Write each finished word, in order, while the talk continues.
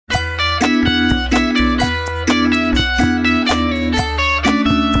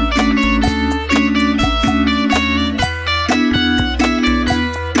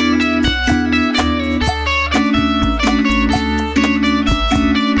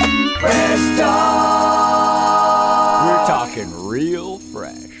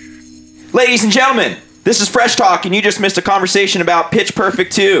Ladies and gentlemen, this is Fresh Talk, and you just missed a conversation about Pitch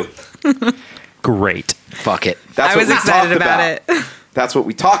Perfect 2. Great. Fuck it. That's I was what we excited talked about it. That's what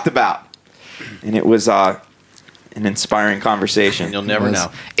we talked about. And it was an inspiring conversation. You'll never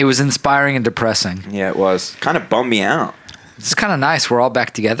know. It was inspiring and depressing. Yeah, it was. Kind of bummed me out. It's kind of nice. We're all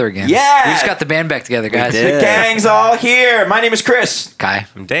back together again. Yeah! We just got the band back together, guys. did. The gang's all here. My name is Chris. Kai.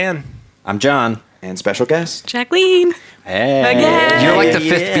 I'm Dan. I'm John. And special guest. Jacqueline. Hey. Again. You're like the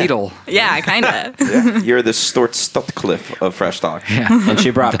Yeah. fifth Beatle. Yeah, kind of. Yeah, you're the Stort Stutcliffe of Fresh Talk. Yeah. And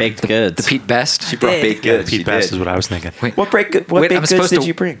she brought baked goods. The Pete Best. She brought did. baked Yeah, goods. Pete She Best did. is what I was thinking. Wait, What baked goods did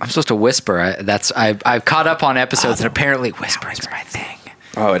you bring? I'm supposed to whisper. I've caught up on episodes, and apparently whispering is my thing.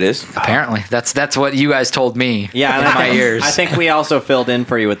 Oh, it is? Apparently, that's what you guys told me. Yeah, in and my ears. I think we also filled in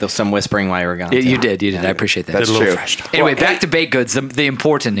for you with some whispering while you were gone. You did. I appreciate that. That's Did a little true. Fresh Talk. Anyway, Well, back hey- to baked goods. The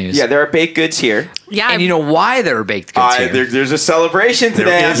important news. Yeah, there are baked goods here. Yeah. And you know why there are baked goods here? There's a celebration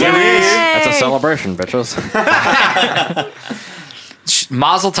today. There is. I believe. That's a celebration, bitches.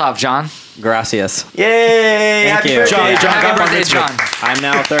 Mazel tov, John. Gracias. Yay! Thank Happy you. birthday, John, Happy got birthday, one John. I'm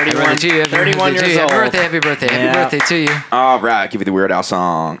now Happy 31, birthday to you. 31 years old. Happy birthday. Happy Yeah. birthday to you. All right, give you the Weird Al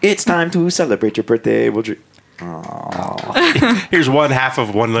song. It's time to celebrate your birthday. We'll drink. Here's one half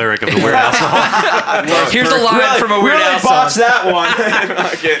of one lyric of the Weird Al song. Here's a line from a Weird really Al botched song. that one.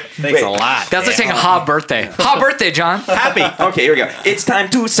 Okay. Thanks Wait. a lot. That's like saying ha birthday. Ha birthday, John. Happy. Okay, here we go. It's time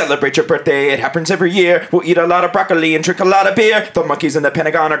to celebrate your birthday. It happens every year. We'll eat a lot of broccoli and drink a lot of beer. The monkeys in the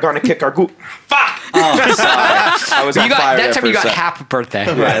Pentagon are gonna kick our goop. Fuck! Oh, sorry. I was on fire That there time for you a got sec. happy birthday.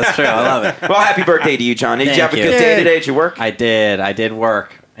 Yeah, that's true. I love it. Well, happy birthday to you, John. Did you Thank have a you. good day today? Did you work? I did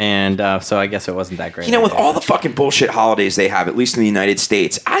work. And so I guess it wasn't that great. You know, with all the fucking bullshit holidays they have, at least in the United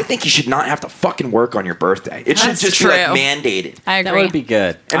States, I think you should not have to fucking work on your birthday. It should That's just true. be like mandated. I that agree. would be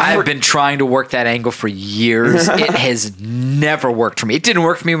good. I've been trying to work that angle for years. It has never worked for me. It didn't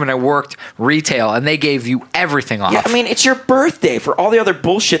work for me when I worked retail, and they gave you everything off. Yeah, I mean, it's your birthday. For all the other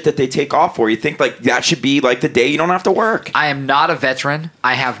bullshit that they take off for, you think like that should be like the day you don't have to work. I am not a veteran.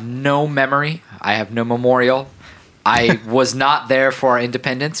 I have no memory. I have no memorial. I was not there for our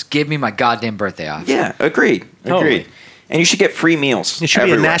independence. Give me my goddamn birthday off. Yeah, agreed. Totally. And you should get free meals. It should be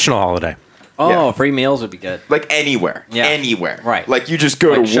a everywhere. national holiday. Oh, Yeah. free meals would be good. Like anywhere. Yeah. Anywhere. Right. Like you just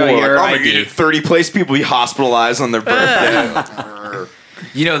go Like, to show war. your Like, oh my ID. god, 30 place people be hospitalized on their birthday.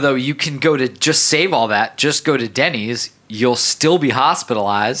 You know, though, you can go to just save all that. Just go to Denny's. You'll still be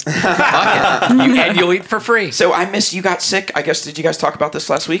hospitalized. Fuck it. And you'll eat for free. So I missed you got sick. I guess did you guys talk about this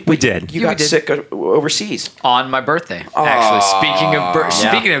last week? We did. You Yeah, we got did. sick overseas. On my birthday, actually.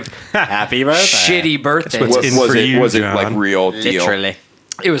 Speaking of Happy birthday. shitty birthdays, what's in for you, was it John. like real deal? Literally.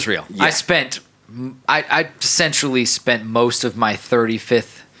 it was real. Yeah. I essentially spent most of my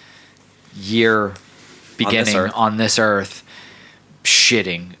 35th year beginning earth. on this earth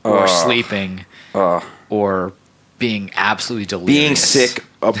shitting or sleeping or being absolutely delirious. Being sick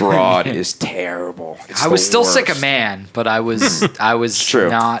abroad is terrible. It's I was the still sick worst. a man, but I was True.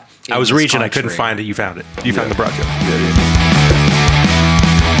 not. I was reaching. I couldn't find it. You found it. You found the broadcast.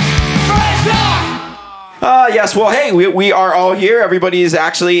 Yes, well, hey, we are all here. Everybody is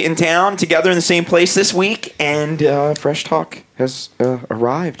actually in town together in the same place this week, and Fresh Talk has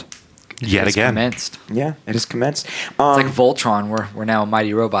arrived. Yet It's again. commenced. Yeah, it has commenced. It's like Voltron. We're now a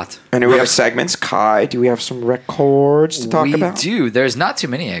mighty robot. And we have segments. Kai, do we have some records to talk we about? do. There's not too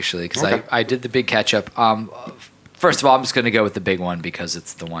many actually because Okay. I did the big catch up. First of all, I'm just going to go with the big one because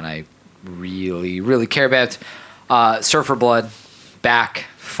it's the one I really care about. Surfer Blood, back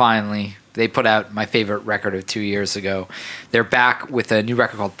finally. They put out my favorite record of 2 years ago. They're back with a new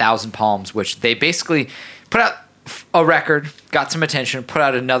record called Thousand Palms, which they basically put out a record, got some attention, put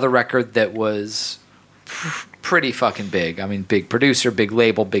out another record that was pretty fucking big. I mean, big producer, big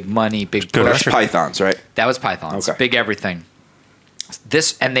label, big money, big Good push. record. Pythons, right? That was Pythons. Okay. Big everything.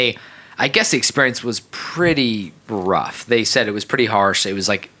 I guess the experience was pretty rough. They said it was pretty harsh. It was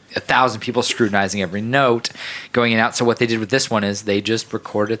like 1,000 people scrutinizing every note, going in and out. So what they did with this one is they just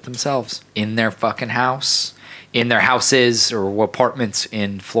recorded it themselves in their fucking house, in their houses or apartments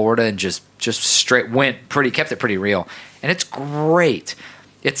in Florida, and just straight kept it pretty real. And it's great.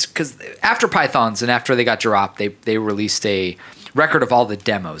 It's because after Pythons and after they got dropped, they released a record of all the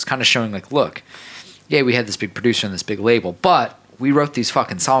demos, kind of showing like, look, yeah, we had this big producer and this big label, but we wrote these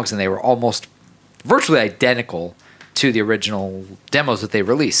fucking songs and they were almost virtually identical to the original demos that they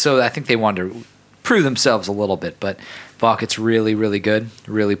released. So I think they wanted to prove themselves a little bit, but fuck, it's really good.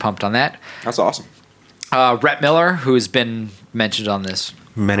 Really pumped on that. That's awesome. Rhett Miller, who has been mentioned on this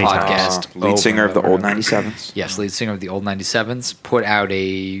Many podcast. Lead singer of the old 97s. Yes, lead singer of the old 97s, put out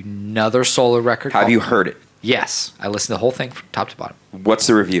another solo record. Have called- you heard it? Yes, I listened to the whole thing from top to bottom. What's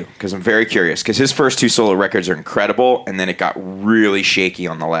the review? Because I'm very curious. Because his first 2 solo records are incredible, and then it got really shaky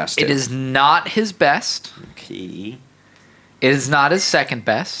on the last 2. It is not his best. Okay. It is not his second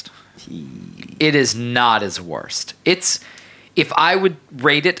best. It is not his worst. If I would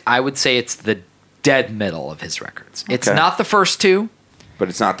rate it, I would say it's the dead middle of his records. It's Okay. not the first 2. But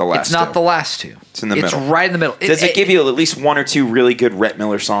it's not the last It's not 2. the last 2. It's in the middle. It's right in the middle. Does it give you at least 1 or 2 really good Rhett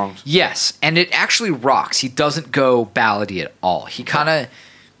Miller songs? Yes, and it actually rocks. He doesn't go ballady at all. He kind of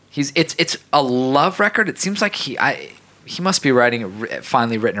it's a love record. It seems like he must be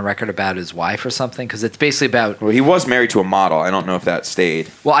finally written a record about his wife or something, because it's basically about. Well, he was married to a model. I don't know if that stayed.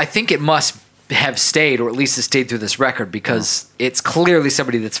 Well, I think it must have stayed, or at least it stayed through this record, because it's clearly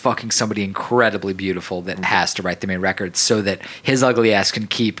somebody that's fucking somebody incredibly beautiful that has to write the main record so that his ugly ass can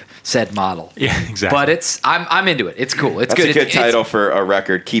keep said model. Yeah, exactly. But I'm into it. It's cool. It's That's good. a good title for a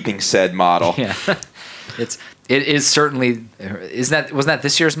record, Keeping Said Model. Yeah. It is certainly. Wasn't that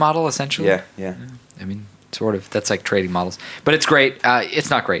this year's model essentially? Yeah. I mean, sort of. That's like trading models, but it's great. It's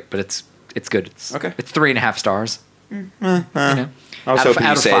not great, but it's good. Okay. It's 3.5 stars. You know? I was Out of- hoping out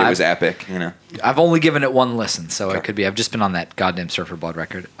you'd of say 5. it was epic. I've only given it 1 listen, so Okay. it could be. I've just been on that goddamn Surfer Blood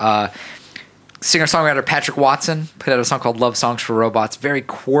record. Singer-songwriter Patrick Watson put out a song called Love Songs for Robots. Very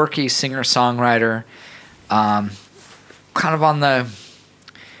quirky singer-songwriter. Kind of on the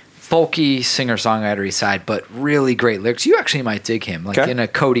folky singer-songwriter side, but really great lyrics. You actually might dig him, like Okay. in a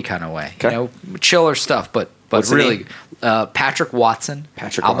Cody kind of way. Okay. Chiller stuff, but What's the really. name? Patrick Watson.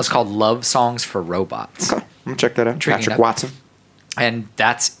 Patrick Album's Watson. called Love Songs for Robots. Okay. I'm going to check that out. Intriguing Patrick enough. Watson. And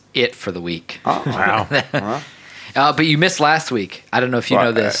that's it for the week. Oh, Wow. But you missed last week. I don't know if you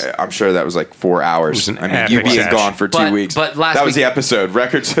know this. I'm sure that was like 4 hours. It was an I mean, epic you being session. gone for 2 But- weeks. but last that was week- the episode.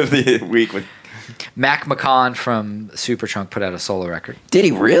 Records of the week. With Mac McCon from Superchunk put out a solo record. Did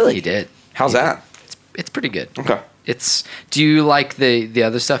he really? He did. How's that? It's pretty good. Okay. Do you like the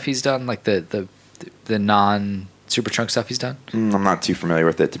other stuff he's done, like the non Superchunk stuff he's done? I'm not too familiar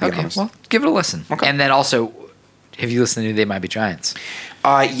with it, to be Okay, honest. well, give it a listen. Okay. And then also, have you listened to They Might Be Giants?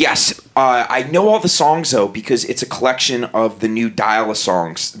 Yes. I know all the songs, though, because it's a collection of the new Dial-A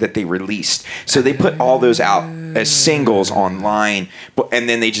songs that they released. So they put all those out as singles online, and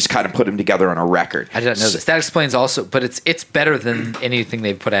then they just kind of put them together on a record. I didn't know this. That explains also, but it's better than anything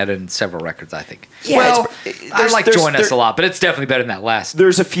they've put out in several records, I think. Yeah, well, I there's- like there's- Join Us there- a lot, but it's definitely better than that last.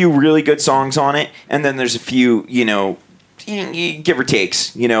 There's a few really good songs on it, and then there's a few, give or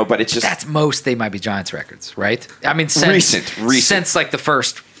takes, but it's just That's most They Might Be Giants records, right? I mean, Recent. since like the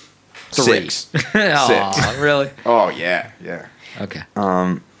first 3. 6. Aw, really? Oh, yeah. Okay.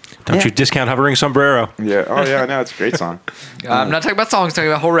 Don't you discount Hovering Sombrero? Yeah. Oh, yeah, I know. It's a great song. I'm not talking about songs, I'm talking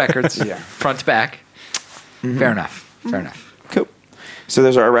about whole records. Yeah. Front to back. Fair enough. Fair enough. Cool. So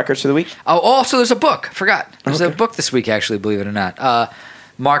those are our records for the week? Oh, also, there's a book. Forgot. There's a Okay. book this week, actually, believe it or not.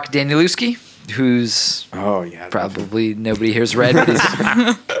 Mark Danielewski, who's Oh, yeah. probably nobody here's read.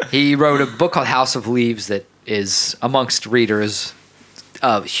 But he wrote a book called House of Leaves that is, amongst readers,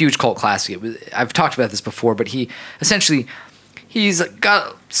 a huge cult classic. I've talked about this before, but he's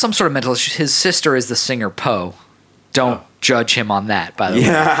got some sort of mental issue. His sister is the singer Poe. Don't judge him on that, by the way.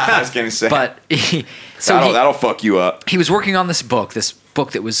 Yeah, I was going to say. But that'll fuck you up. he was working on this book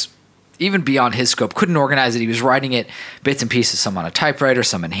that was even beyond his scope. Couldn't organize it. He was writing it bits and pieces, some on a typewriter,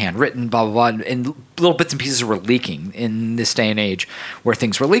 some in handwritten, blah, blah, blah. And little bits and pieces were leaking in this day and age where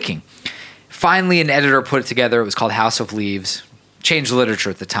things were leaking. Finally, an editor put it together. It was called House of Leaves. Changed literature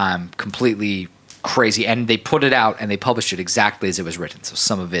at the time, completely crazy. And they put it out and they published it exactly as it was written. So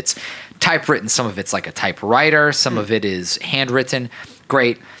some of it's typewritten, some of it's like a typewriter, some of it is handwritten.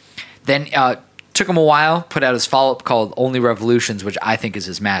 Great. Then took him a while, put out his follow-up called Only Revolutions, which I think is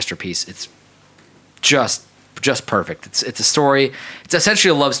his masterpiece. It's just perfect. It's a story. It's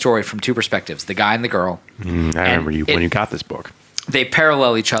essentially a love story from 2 perspectives, the guy and the girl. I remember when you got this book. They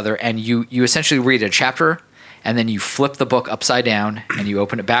parallel each other, and you essentially read a chapter, and then you flip the book upside down, and you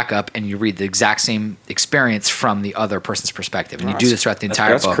open it back up, and you read the exact same experience from the other person's perspective. And you do this throughout the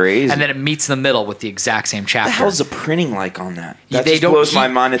entire that's book. crazy. And then it meets in the middle with the exact same chapter. What the hell's the printing like on that? That They just don't- blows my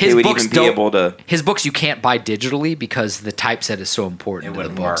mind that his they would books even be don't- able to. His books you can't buy digitally because the typeset is so important It to the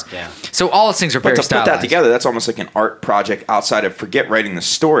wouldn't books. work, yeah. So all those things are But very to put stylized. that together, that's almost like an art project outside of forget writing the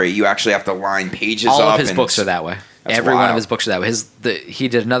story. You actually have to line pages up. All of his and books are that way. That's Every one of wild. his books are that way. He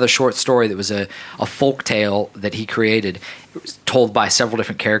did another short story that was a folk tale that he created, it was told by several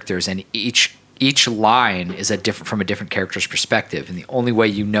different characters, and each line is from a different character's perspective. And the only way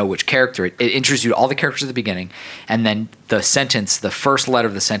you know which character it introduces you to all the characters at the beginning, and then the first letter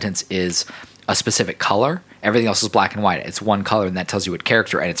of the sentence is a specific color, Everything else is black and white. It's one color, and that tells you what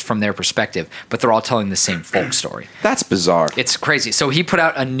character, and it's from their perspective, but they're all telling the same folk story. That's bizarre. It's crazy. So he put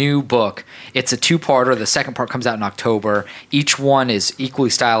out a new book. It's a 2-parter. The second part comes out in October. Each one is equally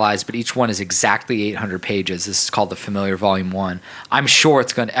stylized, but each one is exactly 800 pages. This is called The Familiar Volume 1. I'm sure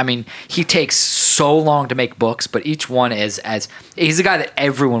it's going to... I mean, he takes so long to make books, but each one is as... He's a guy that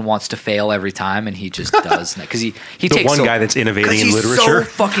everyone wants to fail every time, and he just does. Because he takes one guy that's innovating in literature. He's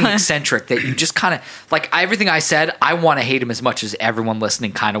so fucking eccentric that you just kind of... Like, everything I said, I want to hate him as much as everyone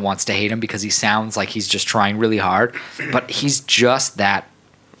listening kind of wants to hate him because he sounds like he's just trying really hard. But he's just that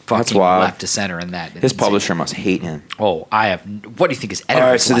fucking left to center in that. His publisher must hate him. Oh, I have... What do you think his editor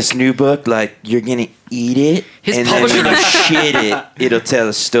All right, so this new book, like, you're going to eat it, his and publisher then when you shit it, it'll tell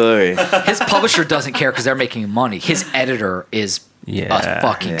a story. His publisher doesn't care because they're making money. His editor is a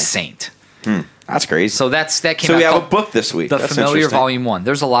fucking saint. That's crazy. So that came out. So we have a book this week. The That's Familiar interesting. Volume 1.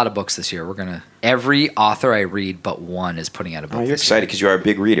 There's a lot of books this year. Every author I read but one is putting out a book. Oh, you're excited because you are a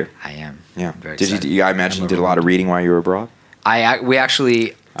big reader. I am. Yeah. I'm very Did excited. you? I imagine you did a lot of reading while you were abroad.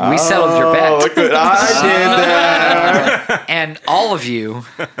 We settled your bet. Look what I did there. And all of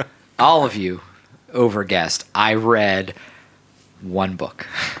you over guessed, I read one book.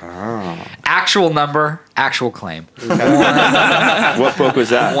 Oh. Actual number, actual claim. What book was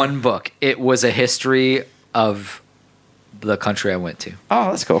that? One book. It was a history of the country I went to.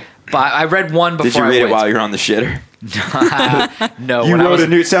 Oh, that's cool. But I read one before. Did you read I it went. while you were on the shitter? No. You when I wrote was- a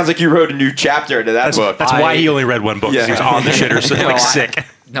new. It sounds like you wrote a new chapter to that book. That's why he only read one book. 'Cause he was on the shitter, so like sick.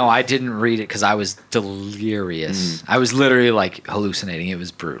 No, I didn't read it because I was delirious. I was literally like hallucinating. It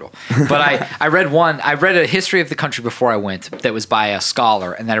was brutal. But I read one. I read a history of the country before I went that was by a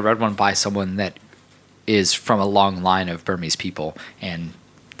scholar, and then I read one by someone that is from a long line of Burmese people, and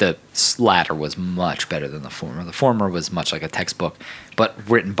the latter was much better than the former. The former was much like a textbook, but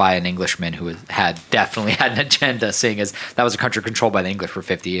written by an Englishman who definitely had an agenda, seeing as that was a country controlled by the English for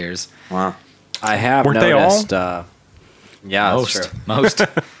 50 years. Wow. I have Weren't they all? noticed. Yeah, that's true. Most.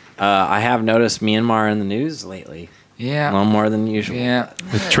 I have noticed Myanmar in the news lately. A Yeah. little more than usual. Yeah.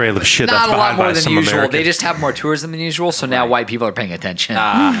 The trail of shit Not that's a lot behind more by than some usual. American. They just have more tourism than usual, so now white people are paying attention.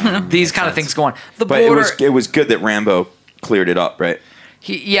 These kind of things go on. The But border. it was good that Rambo cleared it up, right?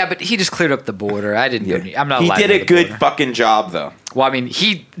 But he just cleared up the border. I didn't. I'm not. He allowed did to a go to the good border. fucking job, though. Well, I mean,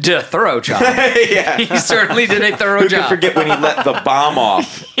 he did a thorough job. Yeah. He certainly did a thorough Who job. could forget when he let the bomb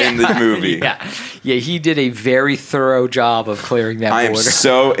off in the movie? Yeah, he did a very thorough job of clearing that I am border.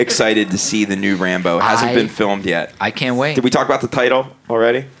 so excited to see the new Rambo. It hasn't I- been filmed yet. I can't wait. Did we talk about the title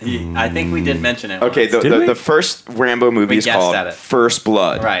already? I think we did mention it. Okay, once. the first Rambo movie We is guessed called at it. First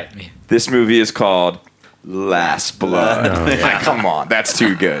Blood. Right. This movie is called Last Blood. Come on, that's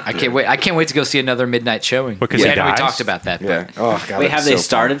too good. I can't wait. I can't wait to go see another midnight showing. Because he and we dies? talked about that. Yeah. Oh god. Wait, that's have they so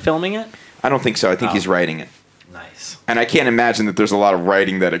started fun. filming it? I don't think so. I think Oh. he's writing it. Nice. And I can't imagine that there's a lot of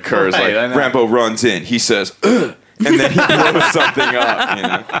writing that occurs. Right, I like know. Rambo runs in, he says, "Ugh," and then he blows something up. You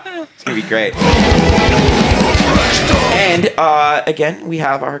know, it's gonna be great. And again, we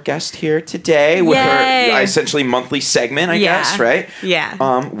have our guest here today with Yay. her essentially monthly segment, I Yeah. guess, right?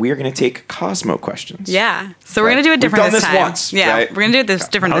 Yeah. We are gonna take Cosmo questions. Yeah. So we're going to do it different We've done this this time. once, Yeah. right? We're going to do it this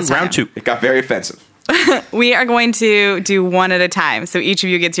different this time. Round 2. It got very offensive. We are going to do one at a time. So each of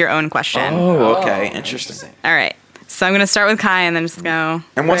you gets your own question. Oh, okay, interesting. All right. So I'm going to start with Kai and then just go.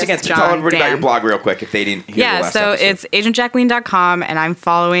 And once Chris, again, John, tell everybody about Dan. your blog real quick if they didn't hear the Yeah, last so episode. it's agentjacqueline.com, and I'm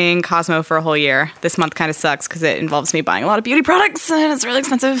following Cosmo for a whole year. This month kind of sucks because it involves me buying a lot of beauty products, and it's really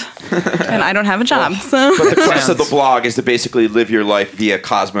expensive. And I don't have a job, so. But the crux of the blog is to basically live your life via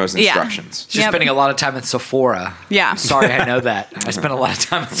Cosmo's Yeah. instructions. She's spending a lot of time at Sephora. Yeah. Sorry, I know that. I spend a lot of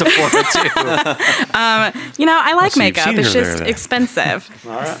time at Sephora too. You know, I like So you've makeup. seen It's her just there. expensive.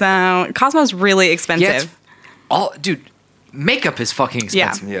 So Cosmo's really expensive. Yeah, dude, makeup is fucking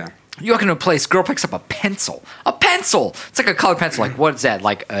expensive. Yeah. You walk into a place, girl picks up a pencil. A pencil! It's like a colored pencil. Like, what is that?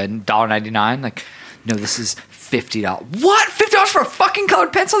 Like $1.99? Like, no, this is $50. What? $50 for a fucking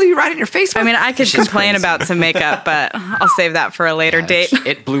colored pencil that you write in your face with? I mean, I could It's just complain crazy. about some makeup, but I'll save that for a later date.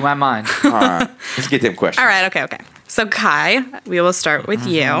 It blew my mind. All right. Let's get them questions. All right, okay. So Kai, we will start with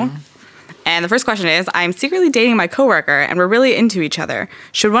you. And the first question is, I'm secretly dating my coworker and we're really into each other.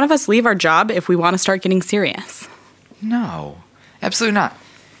 Should one of us leave our job if we want to start getting serious? No, absolutely not.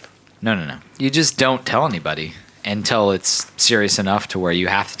 No. You just don't tell anybody until it's serious enough to where you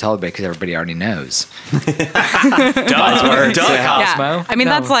have to tell everybody because everybody already knows. Duh, Cosmo. I mean,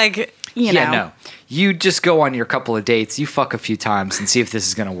 No. that's like, you know. Yeah, no. You just go on your couple of dates, you fuck a few times and see if this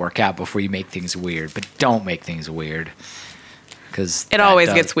is going to work out before you make things weird. But don't make things weird. Because It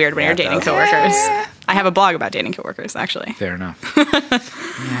always gets weird when you're dating coworkers. I have a blog about dating coworkers, actually. Fair enough.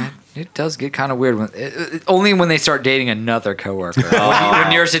 Yeah, it does get kind of weird only when they start dating another coworker.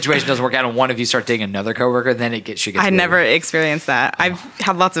 When your situation doesn't work out and one of you start dating another coworker, then shit gets I weird. never experienced that. I've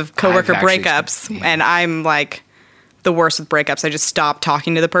had lots of coworker I've actually breakups, and I'm like the worst with breakups. I just stop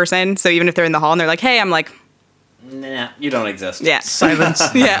talking to the person. So even if they're in the hall and they're like, "Hey," I'm like, Nah, you don't exist. "Yeah, Silence.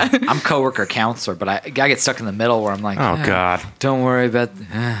 yeah." I'm coworker counselor, but I get stuck in the middle where I'm like, Oh, God. don't worry about.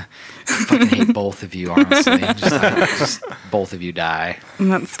 I fucking hate both of you, honestly. Just both of you die.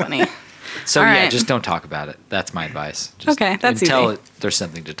 That's funny. So All yeah, right. just don't talk about it. That's my advice. Just Okay, that's until easy. there's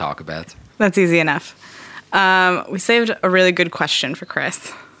something to talk about. That's easy enough. We saved a really good question for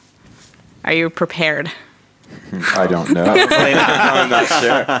Chris. Are you prepared? I don't know. I'm not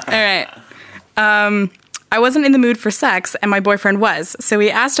sure. All right. I wasn't in the mood for sex, and my boyfriend was. So he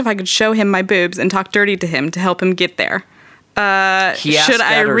asked if I could show him my boobs and talk dirty to him to help him get there. He asked Should that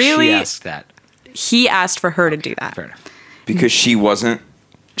I or really? she asked that? He asked for her to do that. Fair enough. Because she wasn't.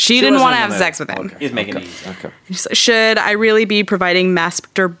 She didn't wasn't want to in have the sex mood. with him. He's making it easy. Okay. She's like, should I really be providing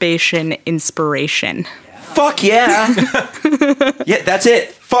masturbation inspiration? Fuck yeah. Yeah, that's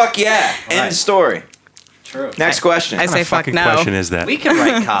it. Fuck yeah. End right. of story. True. Next question. I say fuck Fucking no. question is that? We can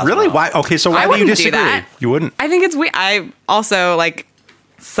write Cosmo. Really? Why? Okay, so why I do you wouldn't do disagree? that. You wouldn't? I think it's weird. I also like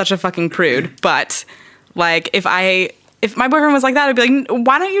such a fucking prude, but like if my boyfriend was like that, I'd be like,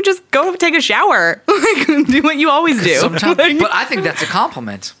 why don't you just go take a shower? Like, do what you always do. Sometimes, Like, but I think that's a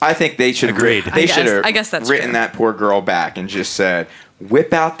compliment. I think they should have. Agreed. They should have I guess that's written true. that poor girl back and just said,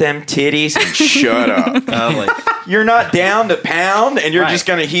 "Whip out them titties and shut up. You're not down to pound, and you're just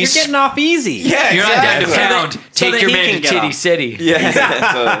gonna." You're getting off easy. Yeah, You're not down to exactly. pound. so Take that your he man can to get Titty off. City.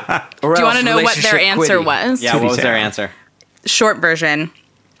 Yeah. Or do you else want to know what their relationship answer quitty. was? Yeah, what was their answer? Short version.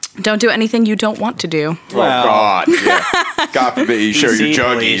 Don't do anything you don't want to do. Oh God. Yeah. God forbid you show your PC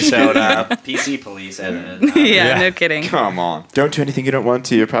police juggies. showed up. PC police edited. Yeah, no kidding. Come on. Don't do anything you don't want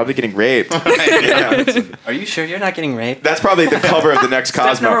to. You're probably getting raped. Yeah. Are you sure you're not getting raped? That's probably the cover of the next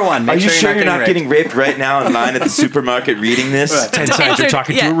Cosmo. number one, make Are you sure sure you're you're not not getting raped right now in line at the supermarket reading this? 10 signs you're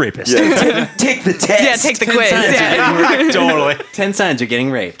talking to a rapist. Yeah. Take the test. Yeah, take the quiz. signs. Yeah. Totally. 10 signs you're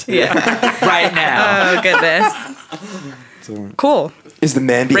getting raped. Yeah. Right now. Oh, goodness. Cool. Is the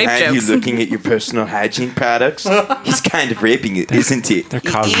man Rape behind you jokes. looking at your personal hygiene products? He's kind of raping it, isn't he? They're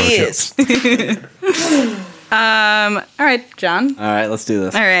Cosmo He jokes. is. All right, John. All right, let's do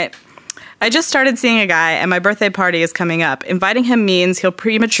this. All right. I just started seeing a guy, and my birthday party is coming up. Inviting him means he'll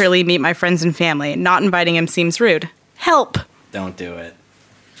prematurely meet my friends and family. Not inviting him seems rude. Help. Don't do it.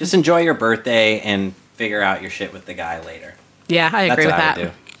 Just enjoy your birthday and figure out your shit with the guy later. Yeah, I agree That's with what I that. would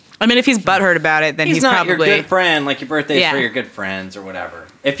do. I mean, if he's butthurt about it, then he's not probably your good friend. Like, your birthday's Yeah. for your good friends or whatever.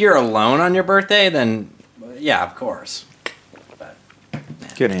 If you're alone on your birthday, then yeah, of course. But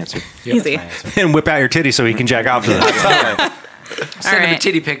Good answer. easy. my answer. And whip out your titty so he can jack off to them. Send him a right.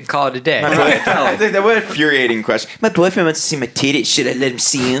 titty pic and call it a day. I think that was an infuriating question. My boyfriend wants to see my titties. Should I let him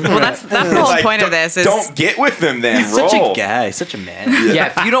see him? Well, that's the whole Like, point of don't- this. Is don't get with them then. He's Roll. such a guy, such a man. Yeah,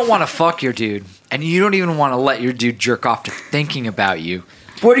 if you don't want to fuck your dude, and you don't even want to let your dude jerk off to thinking about you,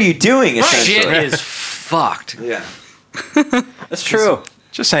 What are you doing? shit Essentially. is fucked. Yeah. That's true.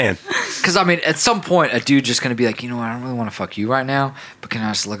 Just saying. Because, I mean, at some point, a dude's just going to be like, you know what, I don't really want to fuck you right now, but can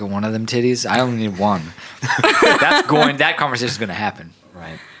I just look at one of them titties? I only need one. That conversation's going to happen.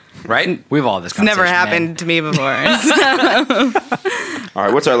 Right. Right? We've all had this it's never conversation, happened man. to me before. All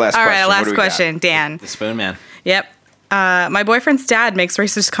right. What's our last All question? right, What last do we got? question, Dan. The Spoon Man. Yep. My boyfriend's dad makes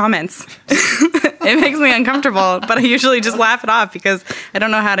racist comments. It makes me uncomfortable, but I usually just laugh it off because I don't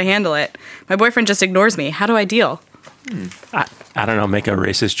know how to handle it. My boyfriend just ignores me. How do I deal? I don't know, make a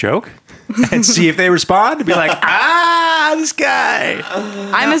racist joke and see if they respond and be like, this guy.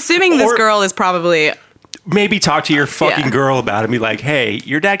 I'm assuming this or- girl is probably Maybe talk to your fucking Yeah. girl about it and be like, hey,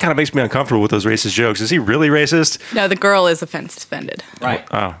 your dad kind of makes me uncomfortable with those racist jokes. Is he really racist? no. The girl is offended. Right.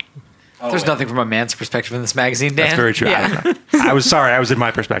 Oh, There's nothing from a man's perspective in this magazine, Dan. that's very true. Yeah. I don't know. I was sorry. I was in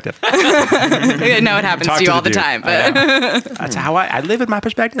my perspective. I know it happens Talk to you to all the the dude. time, but That's how I live in my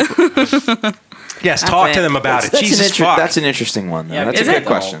perspective. Yes, talk it. to them about it. That's Jesus fuck. That's an interesting one. Though. Yeah, That's a is good it?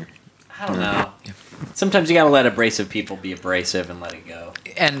 question. I don't know. Sometimes you gotta let abrasive people be abrasive and let it go.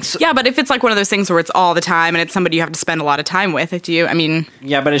 And so, yeah. But if it's like one of those things where it's all the time and it's somebody you have to spend a lot of time with, do you? I mean,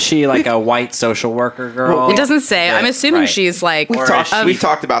 Yeah, but is she like a white social worker girl? it doesn't say. I'm assuming Right. she's like. We've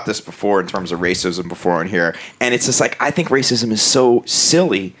talked about this before in terms of racism before on here, and it's just like I think racism is so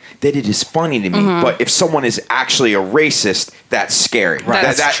silly that it is funny to me. But if someone is actually a racist, that's scary. Right.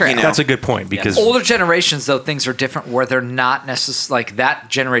 That's true. That's a good point because Older generations, though, things are different where they're not necessarily like that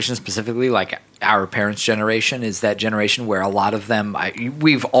generation specifically, like our parents' generation is that generation where a lot of them,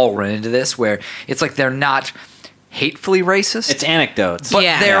 we've all run into this, where it's like they're not hatefully racist. It's anecdotes. But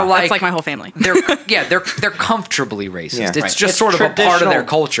they're like, that's like my whole family. they're comfortably racist. Yeah. It's Right. just It's sort of a part of their traditional.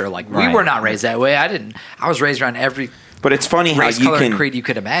 culture. Like we Right. were not raised that way. I was raised around every But it's funny how race, you color, can and creed you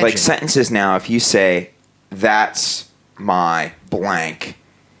could imagine. like sentences now. If you say that's my blank,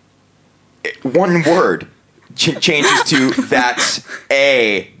 one word changes to that's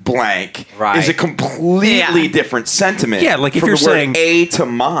a blank Right. is a completely Yeah. different sentiment. Yeah, like if from you're the word saying- a to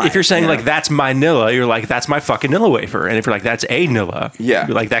my. if you're saying you know? like that's my Nilla, you're like that's my fucking Nilla wafer, and if you're like that's a Nilla, Yeah.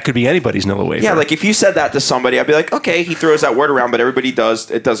 you're like that could be anybody's Nilla wafer. yeah, like if you said that to somebody, I'd be like, okay, he throws that word around, but everybody does.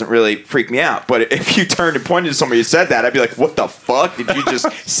 It doesn't really freak me out. But if you turned and pointed to somebody who said that, I'd be like, what the fuck? Did you just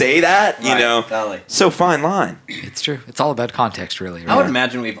say that? You Right, know? totally. So fine line. it's true. It's all about context, really. I would Right?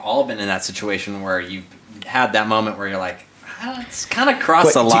 imagine we've all been in that situation where you've had that moment where you're like, it's kind of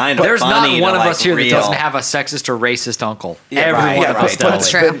crossed the line. but of There's funny not one to, of like, us here real. that doesn't have a sexist or racist uncle. Yeah, Every right. one Yeah, of us but does.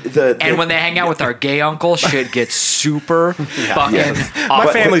 True. And when they hang out with our gay uncle, shit gets super fucking Yeah. my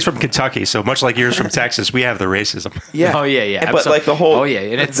awkward. family's from Kentucky, so much like yours from Texas, we have the racism. Yeah. Oh yeah, yeah. But like the whole Oh yeah,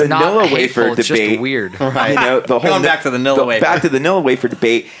 and it's the not Nilla hateful, wafer it's debate. just weird. Right. You know, the whole Going back to the Nilla wafer. Back to the Nilla wafer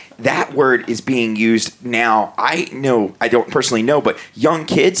debate. That word is being used now. I don't personally know, but young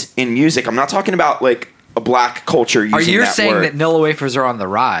kids in music. I'm not talking about like a black culture using Are you that saying word. that Nilla wafers are on the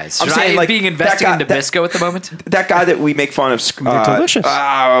rise? I'm Should saying, I like, being that invested guy- into that- Bisco at the moment? that guy that we make fun of? They're delicious.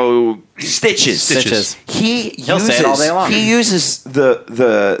 Stitches. Stitches. He'll say it all day long. He uses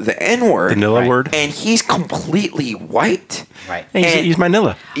the N word. The Nilla Right. word. And he's completely white. Right. Hey, he's my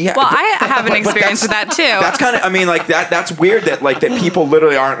Nilla. Yeah. Well, but- I have an but experience with that too. That's kind of, I mean, like that's weird that people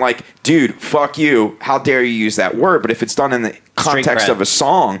literally aren't like, dude, fuck you. How dare you use that word? But if it's done in the context cred. of a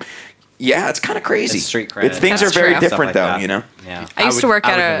song, yeah, it's kind of crazy. It's street cred. Things That's are very true. different Stuff though, like that. you know? Yeah. I used to work I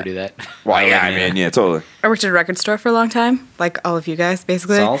would at never do that. Well, yeah, I wouldn't mean, yeah, totally. I worked at a record store for a long time, like all of you guys,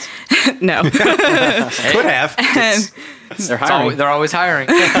 basically. Salt? No. Could have. And They're hiring. They're always hiring.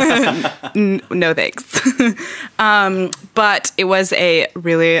 no thanks. But it was a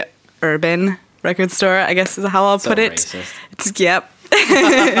really urban record store, I guess is how I'll So put it. racist. Yep.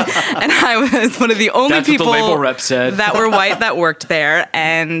 And I was one of the only That's what the people label rep said. that were white that worked there.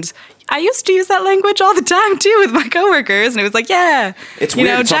 And I used to use that language all the time too with my coworkers. And it was like, yeah. It's you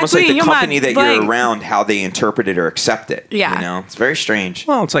weird. know, It's almost like Jacqueline, the you're my company that blank. you're around, how they interpret it or accept it. Yeah. You know, it's very strange.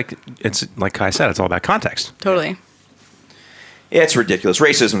 Well, it's like Kai said, it's all about context. Totally. Yeah, it's ridiculous.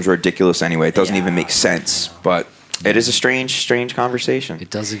 Racism's ridiculous anyway. It doesn't even make sense. But it is a strange conversation. It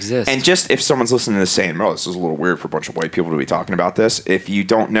does exist. And just if someone's listening to this saying, "Oh, this is a little weird for a bunch of white people to be talking about this," if you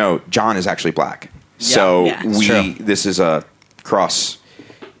don't know, John is actually black. So Yeah, it's true. this is a cross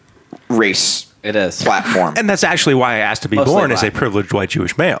race It is. platform. And that's actually why I asked to be Mostly born as a black. privileged white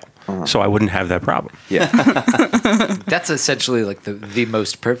Jewish male, so I wouldn't have that problem. yeah, that's essentially like the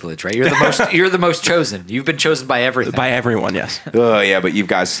most privileged, right? You're the most chosen. You've been chosen by everything. By everyone, yes. oh yeah, but you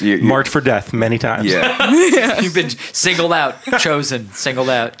guys, you're, Marked for death many times. yeah. You've been singled out, chosen, singled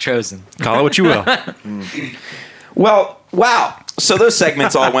out, chosen. Call it what you will. Well, wow. So those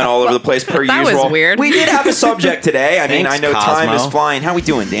segments all went all over the place per That was usual. weird. We did have a subject today. I mean, Thanks, I know time Cosmo. is flying. How we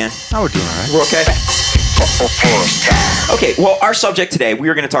doing, Dan? I would do all right. We're okay? Okay, well, our subject today, we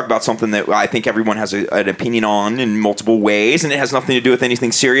are going to talk about something that I think everyone has an opinion on in multiple ways, and it has nothing to do with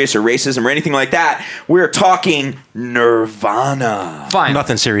anything serious or racism or anything like that. We're talking Nirvana. Fine.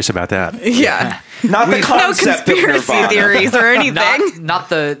 Nothing serious about that. Yeah. Not the No concept of conspiracy Nirvana. theories or anything. Not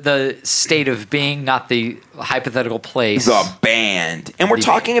the state of being, not the hypothetical place. The band. And we're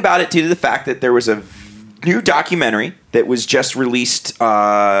talking about it due to the fact that there was a new documentary that was just released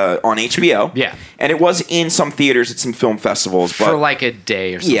on HBO. Yeah. And it was in some theaters at some film festivals. But for like a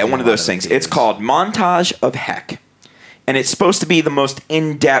day or something. yeah, one of those things. It's called Montage of Heck. And it's supposed to be the most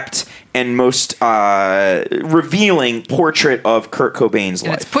in-depth and most revealing portrait of Kurt Cobain's And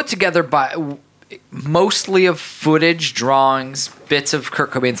life. it's put together by mostly of footage, drawings, bits of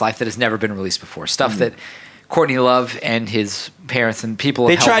Kurt Cobain's life that has never been released before. Stuff that Courtney Love and his parents and people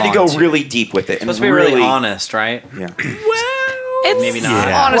They have tried to held go on really deep with it. And Supposed to be really honest, right? Yeah. It's, Maybe not.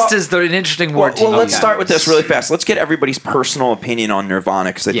 Yeah. Honest Well- is an interesting Well, word to let's use. start with this really fast. Let's get everybody's personal opinion on Nirvana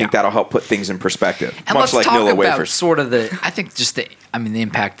because I Yeah. think that'll help put things in perspective. And much let's like talk Nilla about wafers. sort of the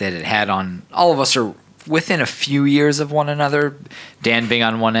impact that it had on all of us are within a few years of one another. Dan being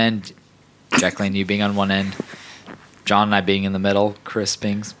on one end, Jacqueline, you being on one end, John and I being in the middle, Chris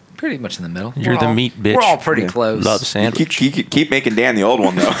being pretty much in the middle. You're the meat bitch. We're all pretty close. Love sandwich. Keep making Dan the old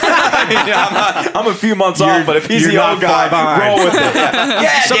one though. I'm a few months off, but if he's you're the not old guy, far behind. roll with it.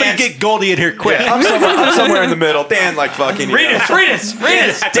 Yeah, Somebody Dan, get Goldie in here quick. I'm somewhere in the middle. Dan, like fucking. Read us.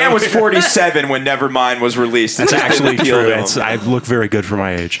 Dan was 47 when Nevermind was released. That's actually Appeal true. to him. I look very good for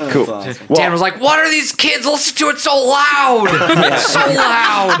my age. Cool. Awesome. Dan was like, "What are these kids listening to it so loud? So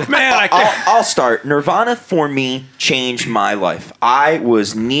loud." Man, I can't. I'll start. Nirvana for me changed my life. I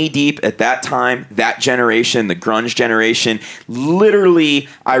was knee deep at that time, that generation, the grunge generation. Literally,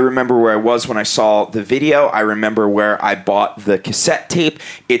 I remember where I was when I saw the video. I remember where I bought the cassette tape.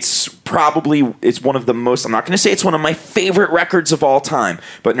 It's one of the most, I'm not going to say it's one of my favorite records of all time,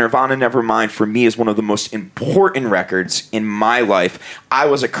 but Nirvana Nevermind for me is one of the most important records in my life. I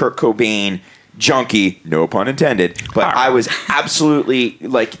was a Kurt Cobain junkie, no pun intended, but I was absolutely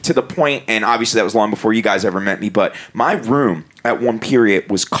like to the point, and obviously that was long before you guys ever met me, but my room at one period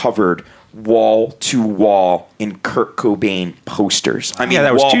was covered wall to wall in Kurt Cobain posters. I mean,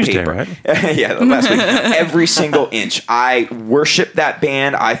 that was wallpaper. Tuesday, right? Yeah, last week. Every single inch. I worshiped that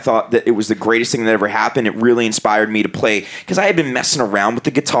band. I thought that it was the greatest thing that ever happened. It really inspired me to play because I had been messing around with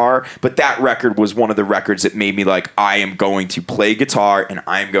the guitar, but that record was one of the records that made me like, I am going to play guitar and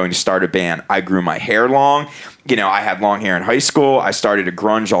I am going to start a band. I grew my hair long. You know, I had long hair in high school. I started a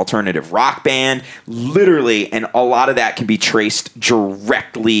grunge alternative rock band, literally, and a lot of that can be traced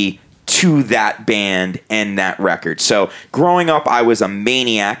directly to that band and that record. So growing up, I was a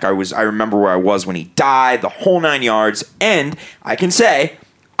maniac. I remember where I was when he died, the whole 9 yards, and I can say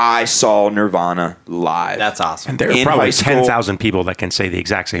I saw Nirvana live. That's awesome. And there are in high probably school. 10,000 people that can say the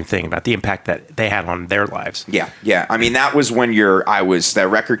exact same thing about the impact that they had on their lives. Yeah. I mean, that was when that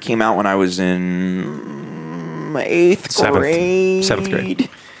record came out when I was in Seventh grade.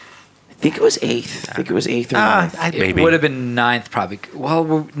 I think it was eighth or ninth. It would have been ninth, probably.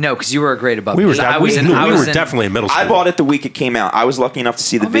 Well, no, because you were a grade above. We were, me. I was in definitely in middle school. I bought it the week it came out. I was lucky enough to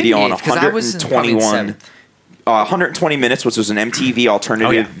see the maybe video on eighth, 'cause I was probably in 120 minutes, which was an MTV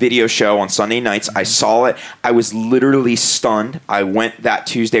alternative video show on Sunday nights. I saw it. I was literally stunned. I went that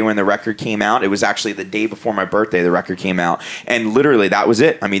Tuesday when the record came out. It was actually the day before my birthday the record came out. And literally, that was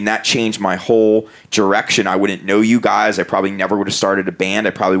it. I mean, that changed my whole direction. I wouldn't know you guys. I probably never would have started a band. I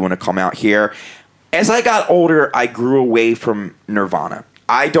probably wouldn't have come out here. As I got older, I grew away from Nirvana.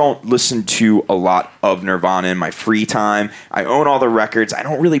 I don't listen to a lot of Nirvana in my free time. I own all the records. I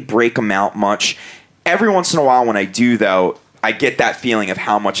don't really break them out much. Every once in a while when I do, though, I get that feeling of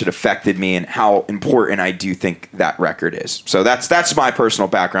how much it affected me and how important I do think that record is. So that's my personal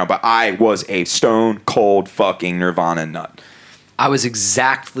background, but I was a stone cold fucking Nirvana nut. I was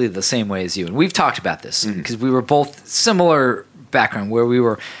exactly the same way as you. And we've talked about this because we were both similar background where we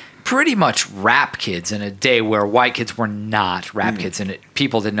were pretty much rap kids in a day where white kids were not rap kids and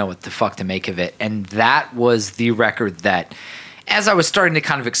people didn't know what the fuck to make of it. And that was the record that, as I was starting to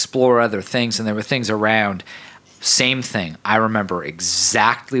kind of explore other things and there were things around, same thing. I remember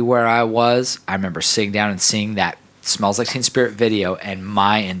exactly where I was. I remember sitting down and seeing that Smells Like Teen Spirit video and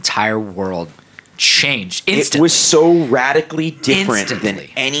my entire world changed instantly. It was so radically different than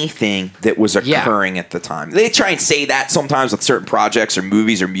Instantly. anything that was occurring at the time. They try and say that sometimes with certain projects or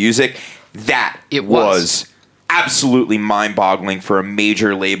movies or music. That It was. absolutely mind-boggling for a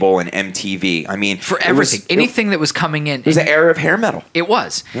major label and MTV. I mean, For everything. Anything that was coming in. It was the era of hair metal. It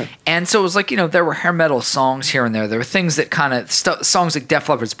was. Yeah. And so it was like, there were hair metal songs here and there. There were things that kind of, songs like Def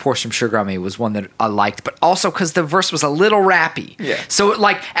Leppard's Pour Some Sugar on Me was one that I liked, but also because the verse was a little rappy. Yeah. So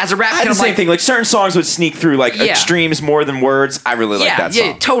like, as a rap I had kid, the I'm same thing. Like certain songs would sneak through like Yeah. extremes more than words. I really like that song.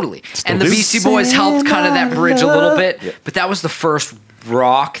 Yeah, totally. And the do. Beastie Boys helped kind of that bridge a little bit, but that was the first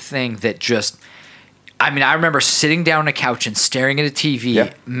rock thing that just, I mean, I remember sitting down on a couch and staring at a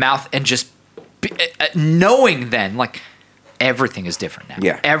TV, mouth, and just knowing then, like, everything is different now.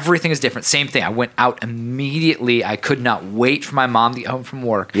 Yeah. Everything is different. Same thing. I went out immediately. I could not wait for my mom to get home from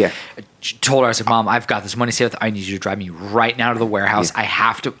work. Yeah. I told her, I said, Mom, I've got this money saved. I need you to drive me right now to the warehouse. I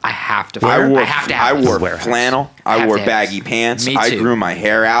have to have I wore this. flannel. I Have wore to have baggy this. pants. Me I too. grew my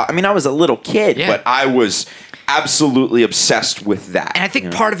hair out. I mean, I was a little kid, Yeah. but I was absolutely obsessed with that. And I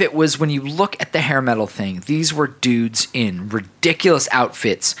think part of it was when you look at the hair metal thing, these were dudes in ridiculous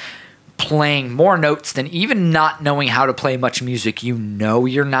outfits playing more notes than even not knowing how to play much music. You're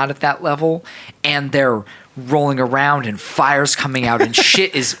not at that level. And they're rolling around and fires coming out and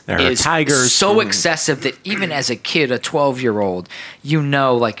shit is tigers. so excessive that even as a kid, a 12-year-old,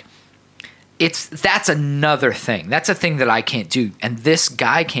 like that's another thing. That's a thing that I can't do. And this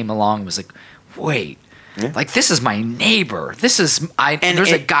guy came along and was like, wait. Yeah. Like, this is my neighbor. There's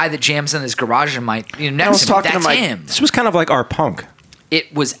a guy that jams in his garage and next to me. That's him. This was kind of like our punk.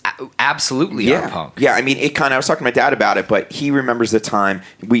 it was absolutely art punk. Yeah, I mean, I was talking to my dad about it, but he remembers the time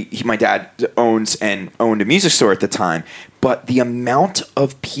my dad owned a music store at the time, but the amount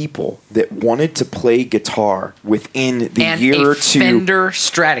of people that wanted to play guitar within the year or two. Fender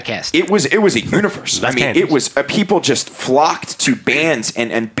Stratocaster. It was a universe. I mean, it was people just flocked to bands,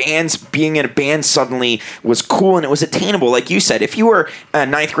 and bands being in a band suddenly was cool and it was attainable. Like you said, if you were a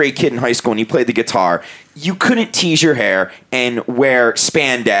ninth grade kid in high school and you played the guitar, you couldn't tease your hair and wear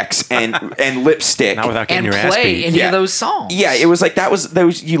spandex and lipstick Not without getting and your ass play beat. any of those songs. Yeah, it was like that was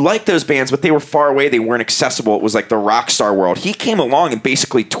those. You liked those bands, but they were far away. They weren't accessible. It was like the rock star world. He came along and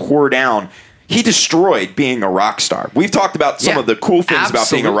basically tore down. He destroyed being a rock star. We've talked about some of the cool things about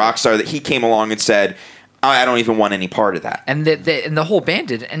being a rock star that he came along and said, I don't even want any part of that. And the whole band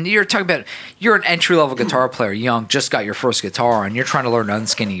did. And you're talking about, you're an entry-level guitar player, young, just got your first guitar, and you're trying to learn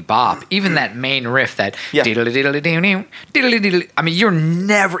Unskinny Bop. Even that main riff, that diddle-diddle-diddle-diddle-diddle. I mean, you're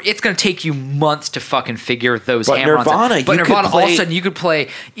never, it's going to take you months to fucking figure those hammer-ons out. But Nirvana, all of a sudden, you could play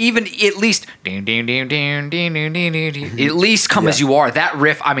even at least, at least Come As You Are. That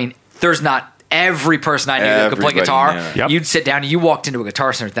riff, I mean, there's not every person I knew that could play guitar. You'd sit down and you walked into a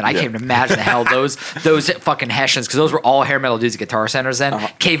Guitar Center. Then I can't even imagine the hell those fucking Hessians, because those were all hair metal dudes at Guitar Centers then.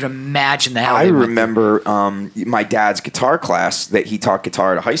 Can't even imagine the hell. I remember my dad's guitar class that he taught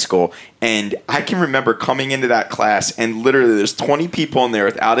guitar at high school, and I can remember coming into that class and literally there's 20 people in there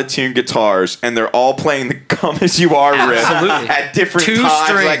with out-of-tune guitars, and they're all playing the Come As You Are riff at different Two times.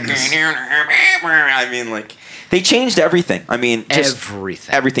 strings. I mean, like, they changed everything. I mean, just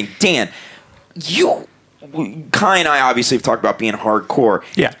everything. Dan, Kai and I obviously have talked about being hardcore.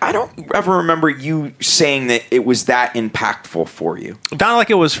 Yeah. I don't ever remember you saying that it was that impactful for you. Not like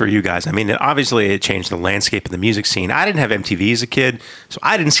it was for you guys. I mean, obviously it changed the landscape of the music scene. I didn't have MTV as a kid, so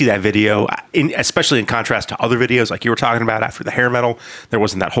I didn't see that video, especially in contrast to other videos like you were talking about after the hair metal. There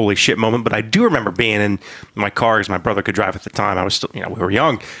wasn't that holy shit moment, but I do remember being in my car because my brother could drive at the time. I was still, we were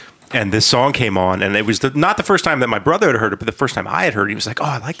young. And this song came on, and it was not the first time that my brother had heard it, but the first time I had heard it, he was like, oh,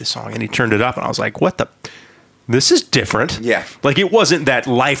 I like this song. And he turned it up, and I was like, what the? This is different. Yeah. Like, it wasn't that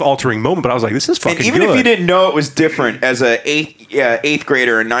life-altering moment, but I was like, this is fucking good. And even if you didn't know it was different, as a eighth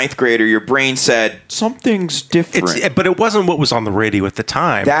grader or ninth grader, your brain said, something's different. But it wasn't what was on the radio at the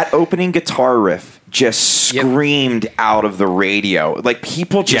time. That opening guitar riff just screamed out of the radio. Like,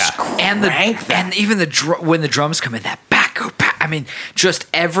 people just cranked that. And even when the drums come in, that back. I mean, just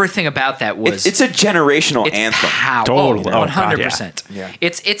everything about that was... It's a generational anthem. Totally. 100%. Yeah.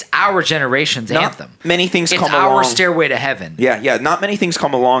 It's our generation's anthem. Many things come along. It's our Stairway to Heaven. Yeah. Not many things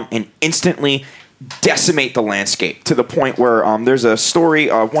come along and instantly decimate the landscape to the point where there's a story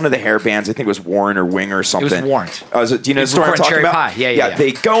of one of the hair bands, I think it was Warren or Winger or something. It was Warrant. Do you know the story I'm talking about? Pie. Yeah.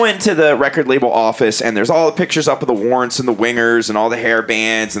 They go into the record label office and there's all the pictures up of the Warrants and the Wingers and all the hair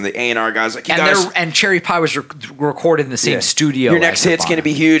bands and the A&R guys. Like, and Cherry Pie was recorded in the same studio. Your next hit's going to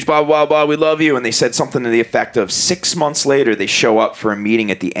be huge, blah, blah, blah, we love you. And they said something to the effect of 6 months later, they show up for a meeting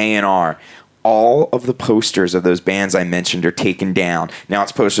at the A&R. All of the posters of those bands I mentioned are taken down. Now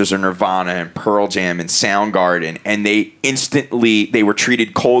it's posters of Nirvana and Pearl Jam and Soundgarden, and they were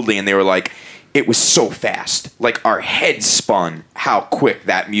treated coldly, and they were like, it was so fast. Like, our heads spun how quick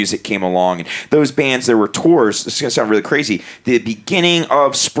that music came along. And those bands, there were tours. This is going to sound really crazy. The beginning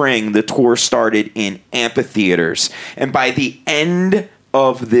of spring, the tour started in amphitheaters. And by the end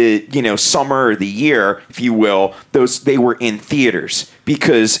of the summer or the year, if you will, they were in theaters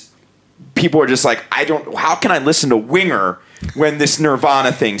because people are just like, how can I listen to Winger when this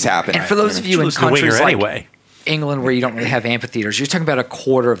Nirvana thing's happening? And for those of you in countries like England where you don't really have amphitheaters, you're talking about a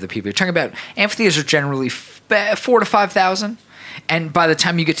quarter of the people. You're talking about amphitheaters are generally 4,000 to 5,000, and by the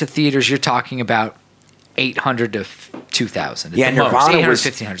time you get to theaters, you're talking about 800 to 2,000. Yeah, Nirvana was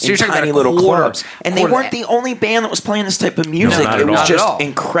 1,500. So in tiny little clubs. And they weren't the only band that was playing this type of music. No, it was just all.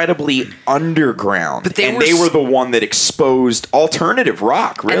 Incredibly underground. But they were the one that exposed alternative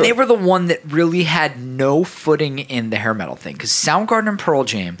rock, really. And they were the one that really had no footing in the hair metal thing. Because Soundgarden and Pearl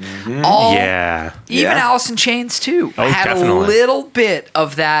Jam, even Alice in Chains too, had definitely a little bit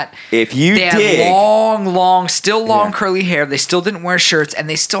of that. If you they had long, curly hair. They still didn't wear shirts, and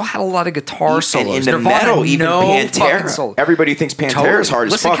they still had a lot of guitar solos. And in the metal, even Pantera. Everybody thinks Pantera is hard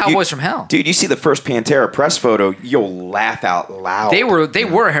as fuck. Listen, Cowboys from Hell. Dude, you see the first Pantera press photo, you'll laugh out loud. They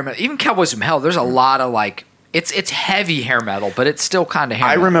were hair metal. Even Cowboys from Hell, there's a lot of like It's heavy hair metal, but it's still kind of hair I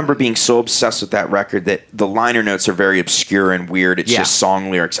metal. remember being so obsessed with that record that the liner notes are very obscure and weird. It's just song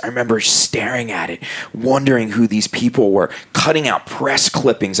lyrics. I remember staring at it, wondering who these people were, cutting out press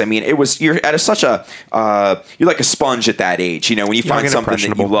clippings. I mean, you're at such a you're like a sponge at that age, you know, when you find something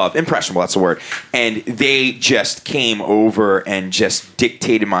that you love. Impressionable, that's the word. And they just came over and just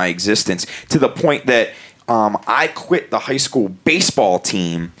dictated my existence to the point that I quit the high school baseball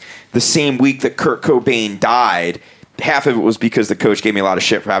team the same week that Kurt Cobain died. Half of it was because the coach gave me a lot of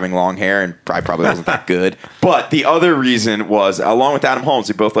shit for having long hair, and I probably wasn't that good. But the other reason was, along with Adam Holmes,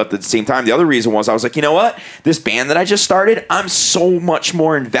 we both left at the same time. The other reason was I was like, you know what? This band that I just started, I'm so much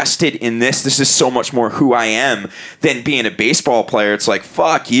more invested in this. This is so much more who I am than being a baseball player. It's like,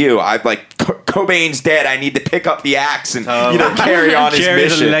 fuck you. I'm like, Cobain's dead. I need to pick up the axe and carry on his Carry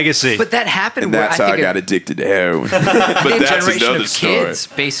mission. the legacy. But that happened. And that's how I got addicted to heroin. But that's generation another of story. kids,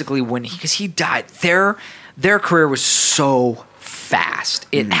 basically, because he died, their career was so fast.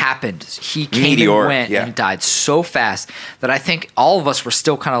 It happened. He came Meteoric, and went and died so fast that I think all of us were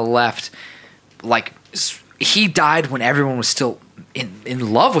still kind of left. Like, he died when everyone was still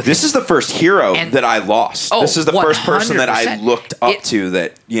in love with him. This is the first hero that I lost. This is the first person that I 100%. looked up to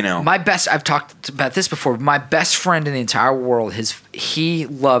that, you know. I've talked about this before. My best friend in the entire world, he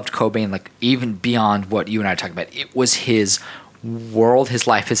loved Cobain, like, even beyond what you and I talked about. It was his world, his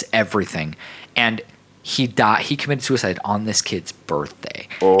life, his everything. And he died. He committed suicide on this kid's birthday.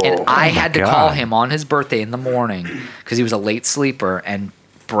 And I had to call him on his birthday in the morning because he was a late sleeper and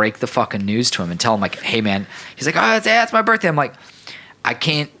break the fucking news to him and tell him, like, hey, man. He's like, oh, it's my birthday. I'm like, I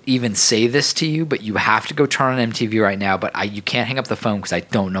can't even say this to you, but you have to go turn on MTV right now, but you can't hang up the phone because I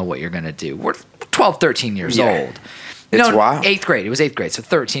don't know what you're going to do. We're 12, 13 years old. It's wild. 8th grade. It was 8th grade, so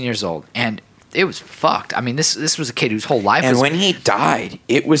 13 years old. And it was fucked. I mean, this was a kid whose whole life was... And when he died,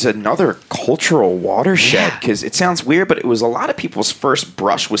 it was another cultural watershed because it sounds weird, but it was a lot of people's first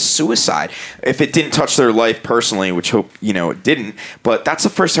brush with suicide. If it didn't touch their life personally, which hope, it didn't, but that's the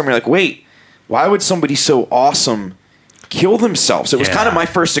first time you're like, wait, why would somebody so awesome kill themselves? It was kind of my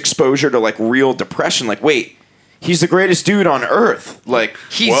first exposure to like real depression. Like, wait, he's the greatest dude on earth. Like,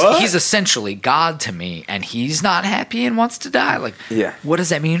 he's essentially God to me, and he's not happy and wants to die. Like, what does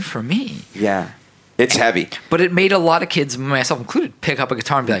that mean for me? Yeah. It's heavy. But it made a lot of kids, myself included, pick up a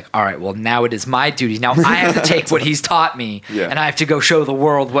guitar and be like, all right, well, now it is my duty. Now I have to take what he's taught me, and I have to go show the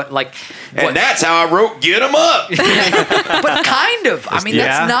world what. And that's how I wrote Get 'Em Up. But kind of. I mean,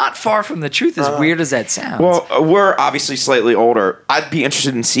 that's not far from the truth, as weird as that sounds. Well, we're obviously slightly older. I'd be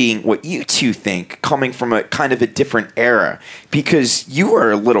interested in seeing what you two think coming from a kind of a different era, because you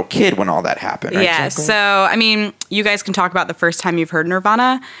were a little kid when all that happened, right? Yeah, Jacqueline? so, I mean, you guys can talk about the first time you've heard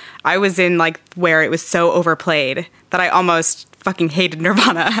Nirvana. I was in, like, where it was so overplayed that I almost fucking hated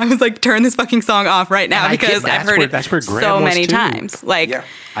Nirvana. I was like, turn this fucking song off right now because I've heard it so many times. Like,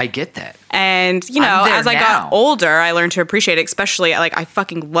 I get that. And, as I got older, I learned to appreciate it, especially, like, I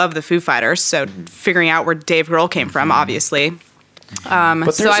fucking love the Foo Fighters, so figuring out where Dave Grohl came from, obviously.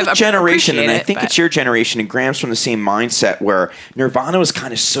 But there's a generation, and I think it's your generation, and Graham's from the same mindset where Nirvana was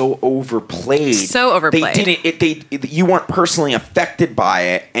kind of so overplayed. So overplayed. You weren't personally affected by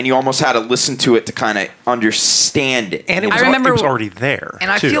it, and you almost had to listen to it to kind of understand it. And it was already there.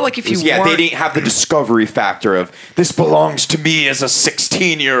 And I feel like if you they didn't have the discovery factor of this belongs to me as a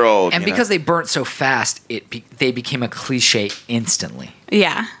 16-year-old. And because they burnt so fast, they became a cliche instantly.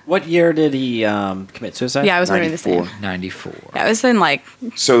 Yeah. What year did he commit suicide? Yeah, I was wondering the same. 94. That was in, like,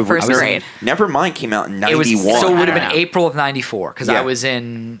 first grade. Nevermind came out in 91. So it would have been April of 94, because I was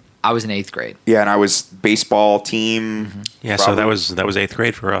in 8th grade. Yeah, and I was baseball team. Mm-hmm. Yeah, so that was 8th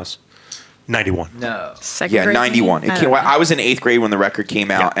grade for us. 91. No. Second grade? 91. I was in 8th grade when the record came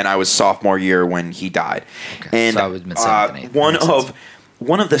out, and I was sophomore year when he died. Okay. And so I was mid-7th and 8th.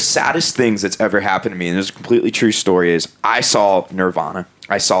 One of the saddest things that's ever happened to me, and this is a completely true story, is I saw Nirvana.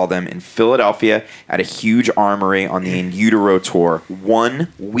 I saw them in Philadelphia at a huge armory on the In Utero tour 1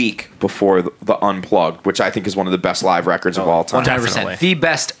 week before the Unplugged, which I think is one of the best live records of all time. 100%. The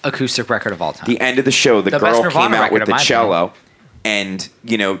best acoustic record of all time. The end of the show, the girl came out with the cello and,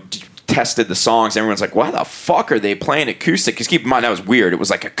 tested the songs. Everyone's like, why the fuck are they playing acoustic? Because keep in mind, that was weird. It was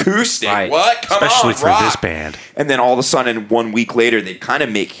like acoustic. Right. What? Come Especially on, for rock. this band. And then all of a sudden, 1 week later, they kind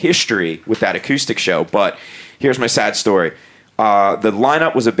of make history with that acoustic show. But here's my sad story. The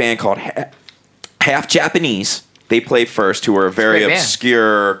lineup was a band called Half Japanese. They played first, who were a very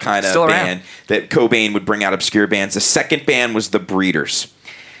obscure kind of band that Cobain would bring out obscure bands. The second band was the Breeders.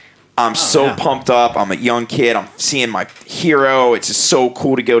 I'm pumped up. I'm a young kid. I'm seeing my hero. It's just so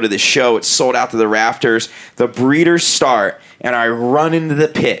cool to go to the show. It's sold out to the rafters. The Breeders start, and I run into the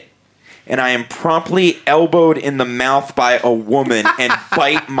pit. and I am promptly elbowed in the mouth by a woman and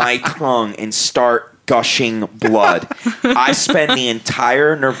bite my tongue and start gushing blood. I spend the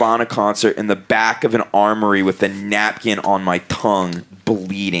entire Nirvana concert in the back of an armory with a napkin on my tongue,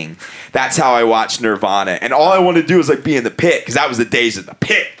 bleeding. That's how I watched Nirvana. And all I wanted to do was like be in the pit, because that was the days of the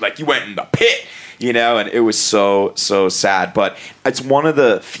pit. Like you went in the pit, you know, and it was so sad. But it's one of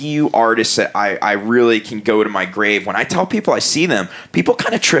the few artists that I really can go to my grave. When I tell people I see them, people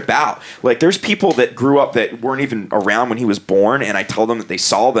kind of trip out. Like there's people that grew up that weren't even around when he was born, and I tell them that they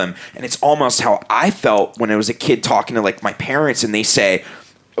saw them, and it's almost how I felt when I was a kid talking to like my parents, and they say,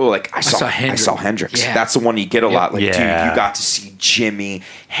 oh, like I saw Hendrix. Yeah. That's the one you get a lot. Like, Yeah. dude, you got to see Jimi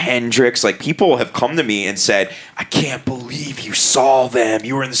Hendrix. Like, people have come to me and said, I can't believe you saw them.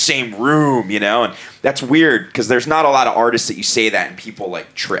 You were in the same room, you know? And that's weird because there's not a lot of artists that you say that and people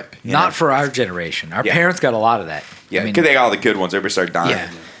like trip. You Not know? for our generation. Our Yeah. parents got a lot of that. Yeah, I mean, because they got all the good ones. Everybody started dying. yeah.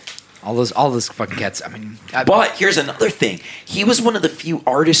 All those fucking cats. I mean, But here's another thing. He was one of the few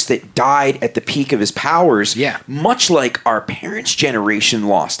artists that died at the peak of his powers. Yeah. Much like our parents' generation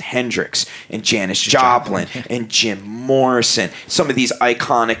lost Hendrix and Janis Joplin and Jim Morrison. Some of these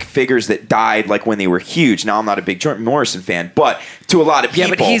iconic figures that died like when they were huge. Now, I'm not a big Jim Morrison fan, but to a lot of people.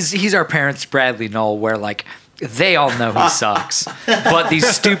 yeah, but he's our parents' Bradley Knoll, where like they all know he sucks, but these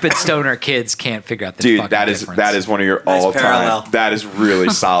stupid stoner kids can't figure out the Dude, fucking that is difference. one of your Nice all-time. parallel. That is really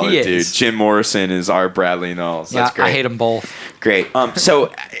solid, He dude. is. Jim Morrison is our Bradley Knowles. Yeah, That's great. I hate them both. Great.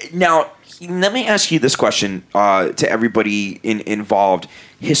 So now let me ask you this question to everybody involved.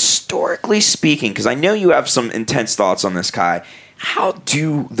 Historically speaking, because I know you have some intense thoughts on this, Kai. How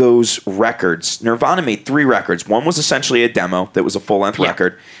do those records? Nirvana made 3 records. One was essentially a demo that was a full-length Yeah.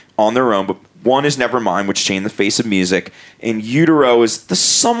 record on their own, but one is Nevermind, which changed the face of music, and Utero is the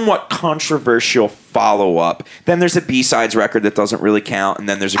somewhat controversial follow-up. Then there's a B-sides record that doesn't really count, and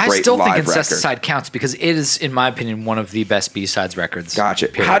then there's a I great still think live record. Incesticide counts because it is, in my opinion, one of the best B-sides records. Gotcha.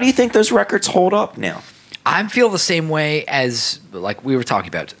 period. How do you think those records hold up now? I feel the same way as like we were talking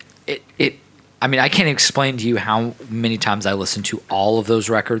about. I mean, I can't explain to you how many times I listened to all of those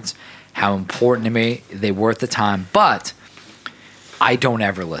records, how important to me they were at the time, but I don't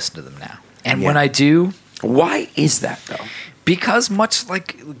ever listen to them now. And when Yeah. I do, Why is that, though? because much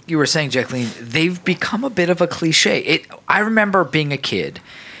like you were saying, Jacqueline, they've become a bit of a cliche. I remember being a kid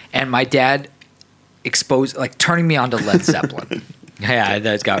and my dad turning me on to Led Zeppelin. Yeah,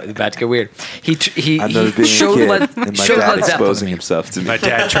 that's about to get weird. He showed Led Zeppelin to me. himself to My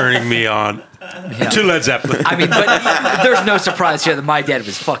dad turning me on to Led Zeppelin. I mean, but there's no surprise here that my dad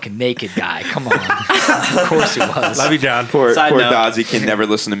was fucking naked guy. Come on. Of course he was. Love you, John. Poor Side note. Dodzy can never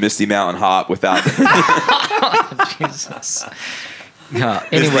listen to Misty Mountain Hop without Jesus. Anyway,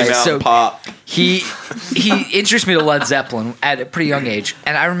 Misty Mountain so Pop. he introduced me to Led Zeppelin at a pretty young age,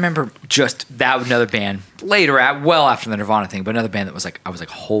 and I remember just that another band later, well after the Nirvana thing, but another band that was like, I was like,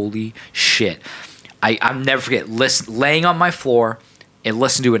 holy shit! I'll never forget laying on my floor and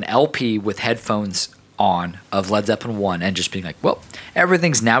listening to an LP with headphones on of Led Zeppelin 1 and just being like, well,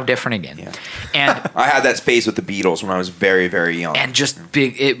 everything's now different again. Yeah. And I had that phase with the Beatles when I was very, very young. and just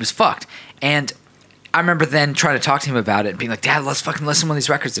big, it was fucked. And I remember then trying to talk to him about it and being like, Dad, let's fucking listen to one of these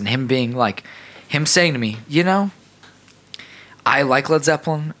records. And him being like, him saying to me, you know, I like Led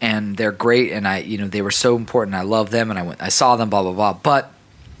Zeppelin and they're great and they were so important. I love them and I saw them, blah, blah, blah. But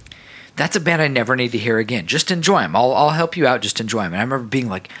that's a band I never need to hear again. Just enjoy them. I'll help you out. Just enjoy them. And I remember being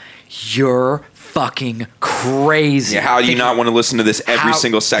like, you're fucking crazy. Yeah, how do you not want to listen to this every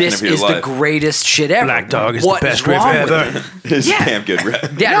single second of your This is life? the greatest shit ever. Black Dog is What the best riff wrong with ever. it? It's Yeah. a damn good rap.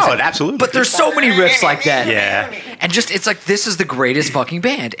 Yeah, No, exactly. absolutely. But there's so many riffs like that. Yeah. And just, it's like, this is the greatest fucking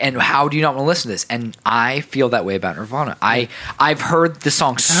band. And how do you not want to listen to this? And I feel that way about Nirvana. I've heard the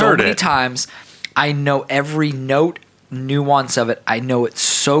song so Heard many it. times. I know every note, nuance of it. I know it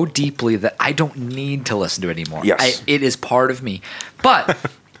so deeply that I don't need to listen to it anymore. Yes. It is part of me. But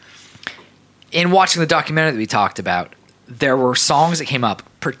in watching the documentary that we talked about, there were songs that came up,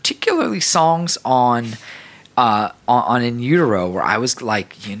 particularly songs on In Utero, where I was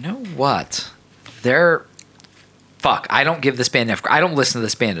like, you know what? I don't give this band enough. I don't listen to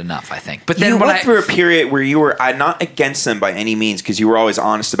this band enough, I think. But then You when went through a period where you were not against them by any means because you were always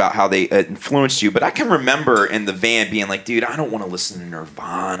honest about how they influenced you. But I can remember in the van being like, dude, I don't want to listen to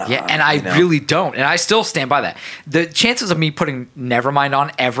Nirvana. yeah, and I you know? really don't, and I still stand by that. The chances of me putting Nevermind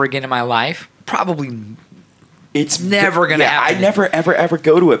on ever again in my life, probably It's never gonna happen. I never, ever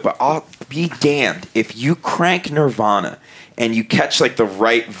go to it, but I'll be damned if you crank Nirvana and you catch like the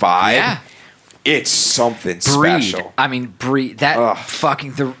right vibe. Yeah. It's something Breed. special. I mean, Breed. That Ugh.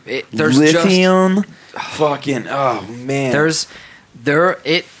 fucking there's just Lithium, fucking oh man. there's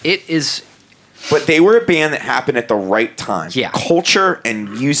it is. But they were a band that happened at the right time. Yeah. Culture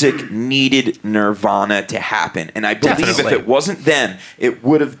and music needed Nirvana to happen. And I believe Definitely. if it wasn't them, it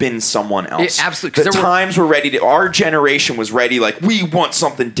would have been someone else. Absolutely. The times were ready to, our generation was ready, like, we want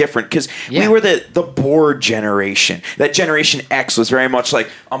something different. Because we were the bored generation. That Generation X was very much like,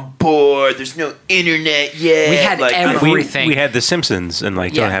 I'm bored, there's no internet yet. We had like, everything. We had The Simpsons and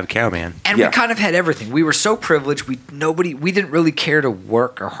Don't Have a Cow Man. And we kind of had everything. We were so privileged. We didn't really care to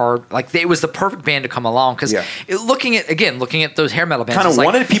work or hard. Like it was the perfect band to come along because looking at those hair metal bands, kind of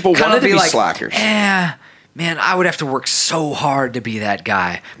wanted to be like, slackers. Yeah, man, I would have to work so hard to be that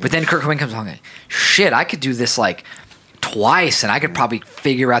guy. But then Kurt Cobain comes along, like, shit, I could do this like twice, and I could probably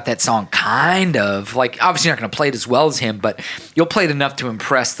figure out that song kind of. Like, obviously, you're not going to play it as well as him, but you'll play it enough to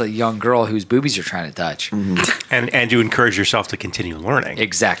impress the young girl whose boobies you're trying to touch. And to encourage yourself to continue learning.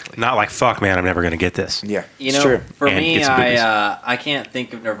 Exactly. Not like, fuck, man, I'm never going to get this. Yeah, You know, true. for And me, get some boobies. I can't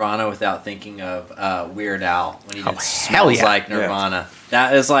think of Nirvana without thinking of Weird Al when he did hell Smells yeah. Like Nirvana.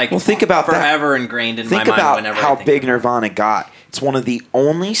 That is like Think about forever ingrained in my Think mind about whenever how I think big of Nirvana got. It's one of the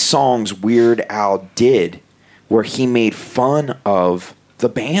only songs Weird Al did where he made fun of the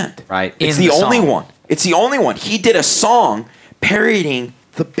band. Right. It's In the the only song. one. It's the only one. He did a song parodying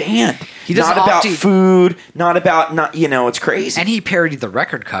the band. He doesn't not about often- food, not about it's crazy. And he parodied the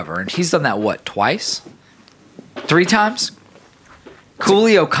record cover, and he's done that twice, 3 times.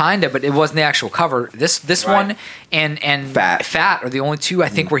 Coolio kinda, but it wasn't the actual cover. This Right. one and Fat. are the only 2 I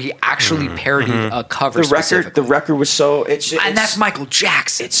think where he actually parodied a cover. the record was so and that's Michael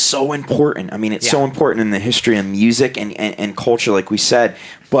Jackson. It's so important. I mean, it's so important in the history of music and culture, like we said.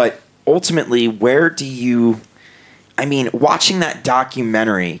 But ultimately, watching that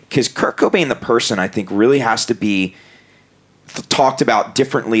documentary, because Kurt Cobain, the person, I think really has to be talked about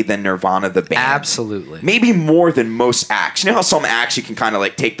differently than Nirvana, the band. Absolutely. Maybe more than most acts. You know how some acts you can kind of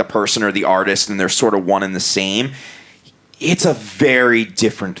like take the person or the artist and they're sort of one and the same? It's a very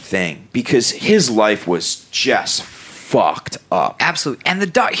different thing because his life was just fucked up. Absolutely. And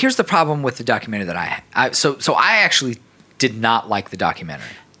here's the problem with the documentary that I actually did not like the documentary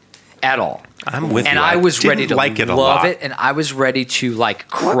at all. I'm with and you. I was didn't ready to like it a love lot. it, and I was ready to like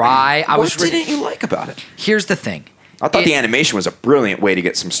cry. What didn't you like about it? Here's the thing. I thought the animation was a brilliant way to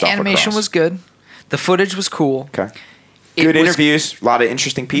get some stuff Animation across. was good. The footage was cool. Okay. It Good was interviews, a lot of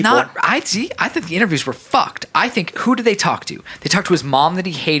interesting people. I think the interviews were fucked. I think, who did they talk to? They talked to his mom that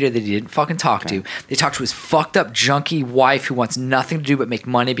he hated that he didn't fucking talk to. They talked to his fucked up junkie wife who wants nothing to do but make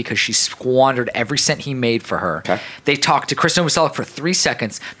money because she squandered every cent he made for her. Okay. They talked to Kristen Novoselic for 3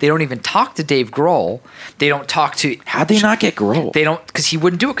 seconds. They don't even talk to Dave Grohl. They don't talk to... How'd they not get Grohl? They don't, because he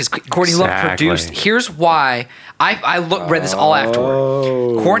wouldn't do it because Courtney Love Exactly. produced. Here's why. I read this all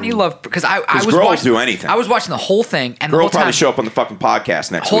afterward. Courtney Love, because I was Grohl will watching... do anything. I was watching the whole thing, and the Grohl whole will probably time... show up on the fucking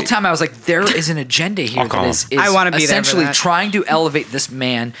podcast next whole week. time I was like, there is an agenda here call that him. is I wanna be there for essentially that. trying to elevate this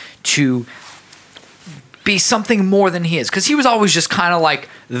man to be something more than he is. Because he was always just kind of like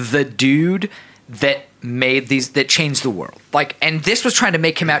the dude that made that changed the world. Like, and this was trying to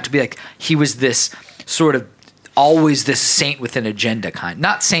make him out to be like he was this sort of always this saint with an agenda kind.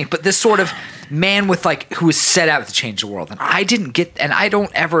 Not saint, but this sort of man with like who was set out to change the world. And I didn't get, and I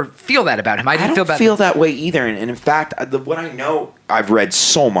don't ever feel that about him. I didn't feel that way either. And in fact, what I know, I've read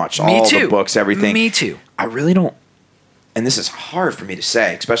so much, Me all too. the books, everything. Me too. I really don't, and this is hard for me to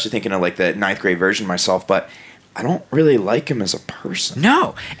say, especially thinking of like the 9th grade version of myself, but I don't really like him as a person.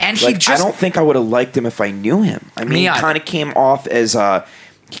 No. And he Like, just... I don't think I would have liked him if I knew him. I mean, Me he either. kind of came off as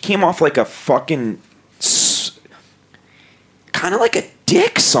he came off like a fucking, kind of like a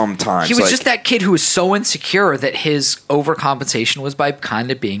dick sometimes. He was like, just that kid who was so insecure that his overcompensation was by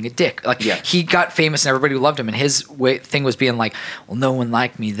kind of being a dick. Like, he got famous and everybody loved him, and his thing was being like, well, no one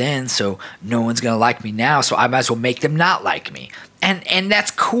liked me then, so no one's going to like me now, so I might as well make them not like me. And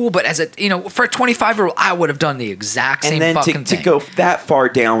that's cool, but as a, for a 25-year-old, I would have done the exact same and then fucking to thing. go that far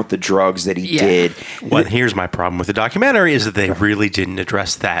down with the drugs that he did. Well, here's my problem with the documentary is that they really didn't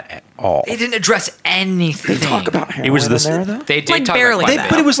address that at all. They didn't address anything. They talk about heroin It was this- in there, though? They did Like, talk barely. about They- that.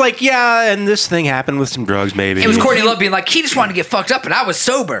 But it was like, yeah, and this thing happened with some drugs, maybe. It was Courtney Love being like, he just wanted to get fucked up and I was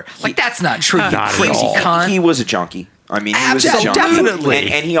sober. Like, that's not true, you Not at crazy all. cunt. He was a junkie. I mean, he was a Absolutely. junkie.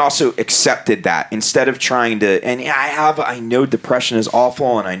 Definitely. And he also accepted that instead of trying to. And I know depression is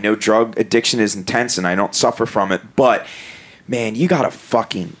awful, and I know drug addiction is intense, and I don't suffer from it. But man, you got a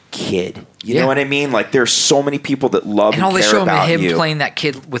fucking kid. You know what I mean? Like, there's so many people that love And all they care show about him you. playing that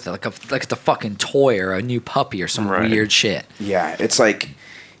kid with like the fucking toy or a new puppy or some Right. weird shit. Yeah, it's like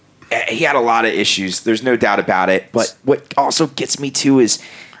he had a lot of issues. There's no doubt about it. But what also gets me too is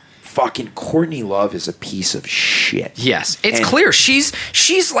fucking Courtney Love is a piece of shit. Yes, it's clear she's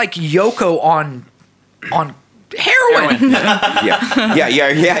like Yoko on heroin.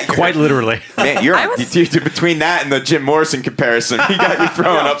 Yeah. Quite literally. Man, between that and the Jim Morrison comparison, you got you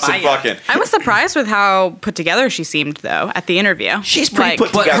throwing up some fucking. I was surprised with how put together she seemed, though, at the interview. She's pretty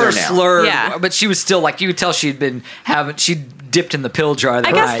put But together her now. slur, Yeah. but she was still like, you could tell she dipped in the pill jar.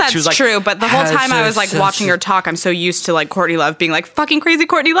 I guess that's she was like, true, but the whole time I was like watching her talk, I'm so used to like Courtney Love being like fucking crazy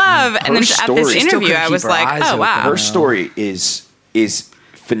Courtney Love, and then at this interview, I was like, oh wow, Her story is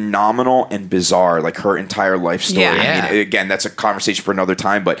phenomenal and bizarre, like her entire life story. Yeah. I mean, again, that's a conversation for another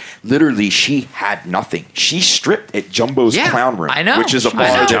time, but literally she had nothing. She stripped at Jumbo's Clown Room, I know. which is a I bar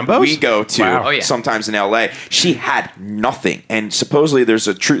know. that Jumbo's? we go to Wow. Oh, yeah. sometimes in LA. She had nothing, and supposedly this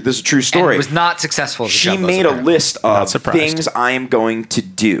is a true story. and was not successful. as a She Jumbo's made a apparently. list Not of surprised. things I am going to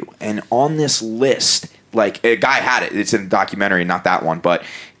do, and on this list, like a guy had it. It's in the documentary, not that one,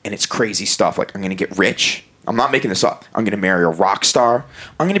 and it's crazy stuff. Like, I'm going to get rich. I'm not making this up. I'm going to marry a rock star.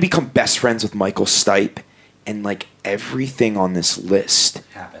 I'm going to become best friends with Michael Stipe, and like everything on this list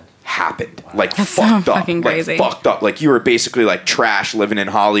happened. Like That's so fucked up. fucking crazy. Like fucked up. Like you were basically like trash living in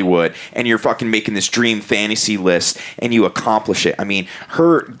Hollywood, and you're fucking making this dream fantasy list, and you accomplish it. I mean,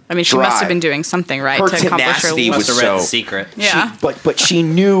 she must have been doing something right her to accomplish her. tenacity Must have was read so The Secret. Yeah. but she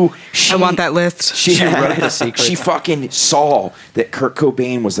knew. I want that list. She wrote The Secret. She fucking saw that Kurt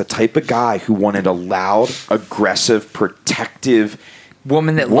Cobain was the type of guy who wanted a loud, aggressive, protective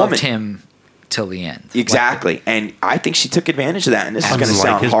woman that loved him till the end. Exactly. And I think she took advantage of that. And this is going to Unlike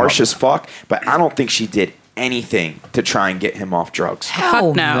sound his harsh mother. as fuck, but I don't think she did anything to try and get him off drugs.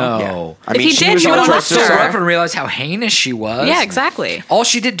 Hell no. no. I If mean, he she did, was he on would've drugs left her. So up and realized how heinous she was. Yeah, exactly. All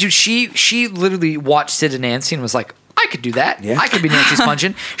she did, dude, she literally watched Sid and Nancy and was like, I could do that. Yeah. I could be Nancy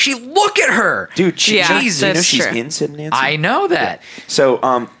Spungen. Look at her. Dude, Jesus. you know that's she's true. in Sid and Nancy? I know that.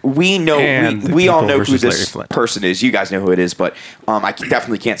 So we know And we all People know who versus Larry this Flint. person is. You guys know who it is, but I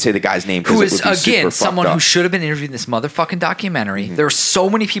definitely can't say the guy's name. 'cause Who it is, would be super again, fucked someone who up. should have been interviewed in this motherfucking documentary. There are so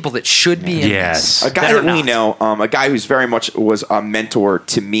many people that should be in Yes. this. A guy They're that we not. know, a guy who's very much was a mentor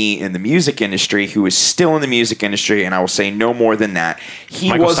to me in the music industry, who is still in the music industry, and I will say no more than that. He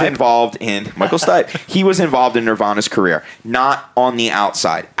Michael was Stipe? involved in Michael Stipe. He was involved in Nirvana's career, not on the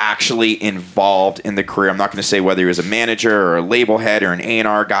outside, actually involved in the career. I'm not going to say whether he was a manager or a label head or an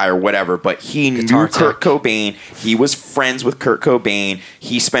A&R guy or whatever, but he Guitar knew Kurt tech. Cobain. He was friends with Kurt Cobain.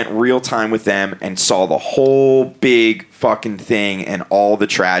 He spent real time with them and saw the whole big fucking thing and all the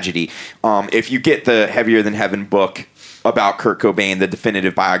tragedy. If you get the Heavier Than Heaven book about Kurt Cobain, the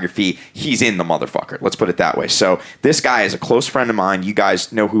definitive biography, he's in the motherfucker. Let's put it that way. So this guy is a close friend of mine. You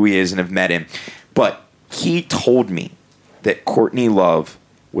guys know who he is and have met him. But he told me that Courtney Love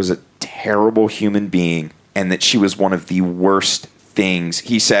was a terrible human being and that she was one of the worst things.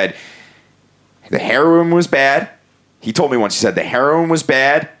 He said the heroin was bad. He told me once, he said the heroin was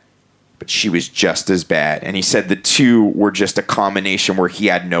bad, but she was just as bad. And he said the two were just a combination where he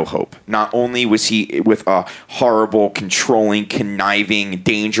had no hope. Not only was he with a horrible, controlling, conniving,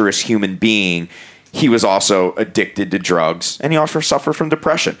 dangerous human being, he was also addicted to drugs, and he also suffered from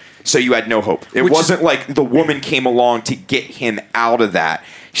depression. So you had no hope. It wasn't like the woman came along to get him out of that.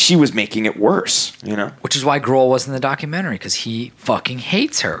 She was making it worse, you know? Which is why Grohl was in the documentary, because he fucking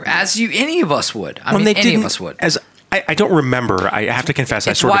hates her, as any of us would. I mean, they any didn't- of us would. As I don't remember. I have to confess.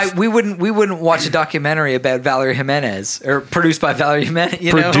 It's why we wouldn't watch a documentary about Valerie Jimenez or produced by Valerie Jimenez.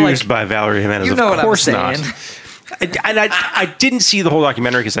 You know, produced like, by Valerie Jimenez. you know of what I'm course saying. not. And I didn't see the whole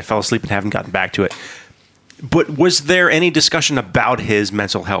documentary because I fell asleep and haven't gotten back to it. But was there any discussion about his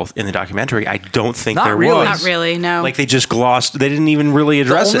mental health in the documentary? I don't think Not there really. was. Not really, no. Like they just glossed. They didn't even really The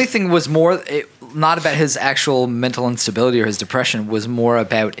address only it. thing was not about his actual mental instability or his depression. Was more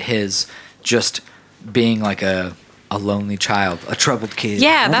about his just being like a lonely child, a troubled kid.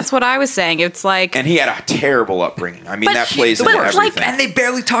 Yeah, that's what I was saying. It's like, And he had a terrible upbringing. I mean, But that he- plays but into like, everything. and they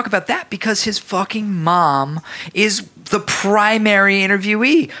barely talk about that because his fucking mom is the primary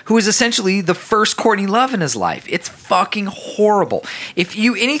interviewee, who is essentially the first Courtney Love in his life. It's fucking horrible. If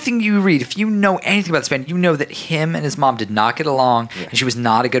you know anything about this band, you know that him and his mom did not get along, and she was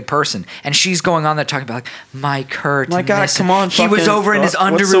not a good person. And she's going on there talking about like, my Kurt. My and God, this, come on, he was fucking- over in his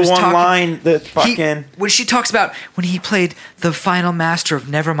what's underoos the one talking. line that fucking- When she talks about when he played the final master of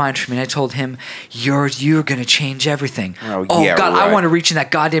Nevermind for me, and I told him, you're gonna change everything. Oh, yeah, God, right. I want to reach in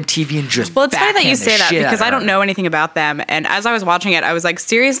that goddamn TV and just well, it's funny that you backhand the say that shit out because of I don't her. know anything about them. And as I was watching it, I was like,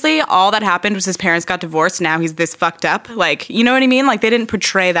 seriously, all that happened was his parents got divorced. Now he's this fucked up. Like, you know what I mean? Like, they didn't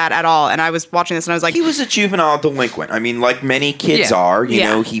portray that at all. And I was watching this and I was like, He was a juvenile delinquent. I mean, like many kids Yeah. are. You Yeah.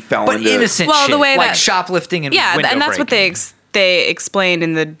 know, he fell But into innocent Well, the shit, way like that- shoplifting and yeah, window and that's what breaking. they explained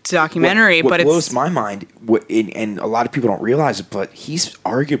in the documentary. What but blows it's my mind, and a lot of people don't realize it, but he's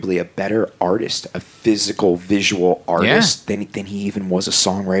arguably a better artist, a physical, visual artist than he even was a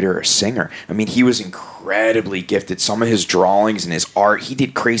songwriter or a singer. I mean, he was incredibly gifted. Some of his drawings and his art, he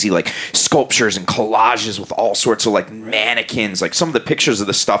did crazy like sculptures and collages with all sorts of like mannequins. Like some of the pictures of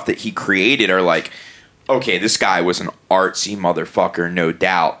the stuff that he created are like, okay, this guy was an artsy motherfucker, no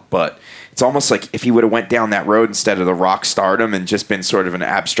doubt, but it's almost like if he would have went down that road instead of the rock stardom and just been sort of an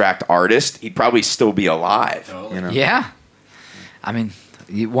abstract artist, he'd probably still be alive. Totally. You know? Yeah. I mean,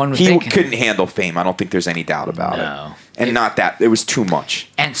 one would He think. couldn't handle fame. I don't think there's any doubt about No. it. And not that. It was too much.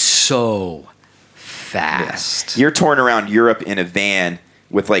 And so fast. You're touring around Europe in a van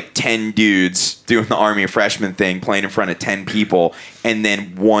with like 10 dudes doing the Army of Freshmen thing, playing in front of 10 people, and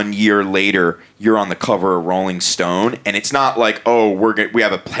then 1 year later, you're on the cover of Rolling Stone, and it's not like, oh, we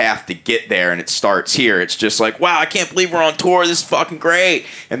have a path to get there, and it starts here. It's just like, wow, I can't believe we're on tour. This is fucking great.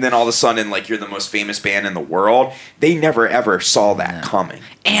 And then all of a sudden, like, you're the most famous band in the world. They never, ever saw that coming.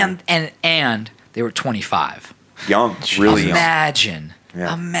 And they were 25. Young, really young. Imagine.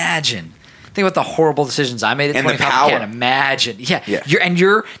 Think about the horrible decisions I made at And the 25. power. I can't imagine. Yeah.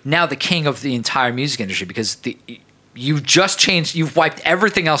 You're now the king of the entire music industry because you've just changed. You've wiped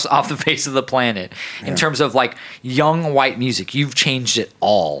everything else off the face of the planet in terms of like young white music. You've changed it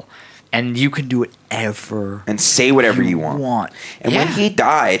all, and you can do it ever and say whatever you want. And when he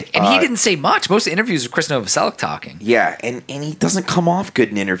died, and he didn't say much. Most of the interviews were Chris Novoselic talking. Yeah, and he doesn't come off good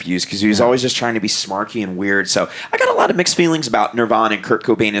in interviews because he was always just trying to be smarky and weird. So I got a lot of mixed feelings about Nirvana and Kurt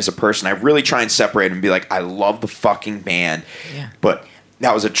Cobain as a person. I really try and separate him and be like, I love the fucking band, but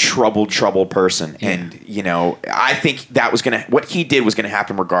that was a troubled person. And, you know, I think that was what he did was going to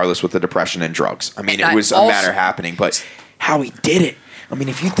happen regardless with the depression and drugs. I mean, it was a matter happening, but how he did it. I mean,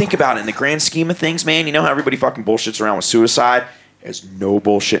 if you think about it in the grand scheme of things, man, you know how everybody fucking bullshits around with suicide? There's no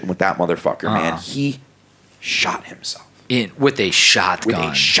bullshitting with that motherfucker, man. He shot himself. With a shotgun.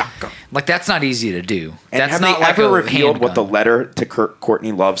 With a shotgun. Like, that's not easy to do. And That's have not they like ever a revealed what the handgun. letter to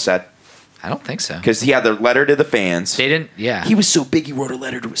Courtney Love said? I don't think so. Because he had the letter to the fans. They didn't, He was so big he wrote a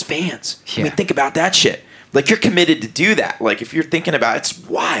letter to his fans. I Yeah. mean, think about that shit. Like, you're committed to do that. Like, if you're thinking about it, it's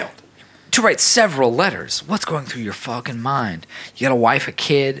wild. To write several letters. What's going through your fucking mind? You got a wife, a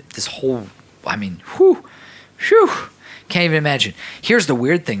kid, this whole, I mean, whew. Can't even imagine. Here's the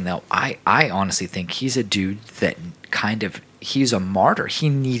weird thing, though. I honestly think he's a dude that he's a martyr. He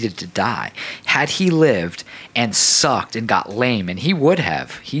needed to die. Had he lived and sucked and got lame, and he would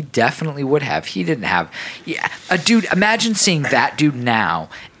have. He definitely would have. He didn't have. Yeah, a dude, imagine seeing that dude now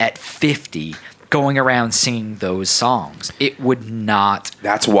at 50 going around singing those songs. It would not.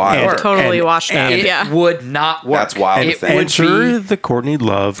 That's wild. totally washed out. It would not work. That's wild. It would Enter be the Courtney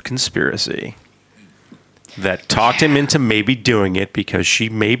Love conspiracy that talked him into maybe doing it because she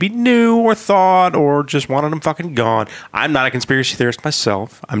maybe knew or thought or just wanted him fucking gone. I'm not a conspiracy theorist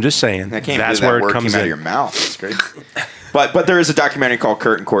myself. I'm just saying I can't that's believe where that it word comes came out in. of your mouth. It's great. But there is a documentary called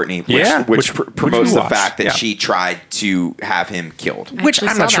Kurt and Courtney, which promotes we the watched. fact that Yeah. she tried to have him killed. Which actually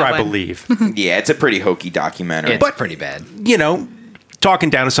I'm saw not sure that I one. believe. Yeah, it's a pretty hokey documentary. It's pretty bad. You know, talking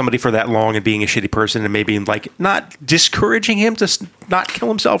down to somebody for that long and being a shitty person and maybe like not discouraging him to not kill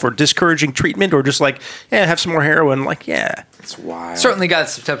himself or discouraging treatment or just like, yeah, have some more heroin. Like, yeah. It's wild. Certainly got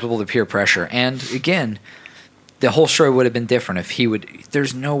susceptible to peer pressure. And again, the whole story would have been different if he would.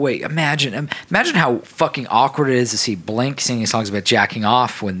 There's no way. Imagine how fucking awkward it is to see Blink singing songs about jacking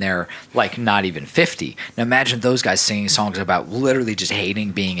off when they're like not even 50. Now imagine those guys singing songs about literally just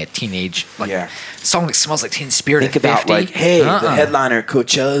hating being a teenage. Song that smells like Teen Spirit. Think at about 50. like, hey, the headliner at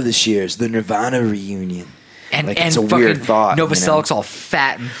Coachella this year is the Nirvana reunion. And, Like, and it's a fucking weird thought, Novoselic's all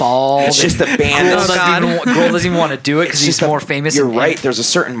fat and bald. It's just the band. Girl that's- doesn't even want to do it because he's more famous. You're and- right. There's a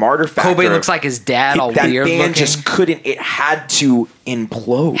certain martyr factor. Cobain looks like his dad, all that weird band looking. just couldn't. It had to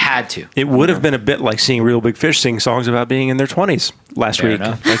implode. Had to. It would have been a bit like seeing Real Big Fish sing songs about being in their 20s last Fair week,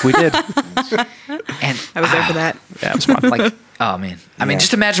 enough. like we did. And I was there for that. Yeah, it was fun. like, oh man. I mean, Yeah.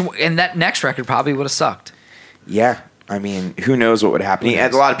 just imagine. And that next record probably would have sucked. Yeah. I mean, who knows what would happen? A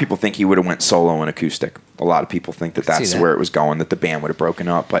lot of people think he would have went solo and acoustic. A lot of people think that that's that. where it was going, that the band would have broken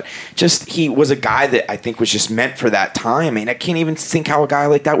up. But just he was a guy that I think was just meant for that time. I mean, I can't even think how a guy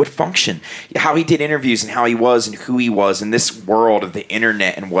like that would function. How he did interviews and how he was and who he was in this world of the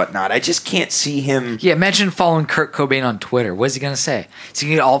internet and whatnot. I just can't see him. Yeah, imagine following Kurt Cobain on Twitter. What's he gonna say? Is he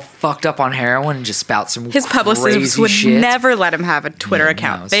gonna get all fucked up on heroin and just spout some His publicists crazy would shit? never let him have a Twitter No,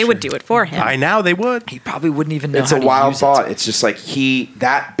 account. it's they would true. do it for him. By now they would. He probably wouldn't even know. It's how a to wild use thought. It. It's just like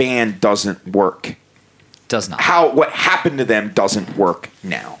that band doesn't work. Does not. What happened to them doesn't work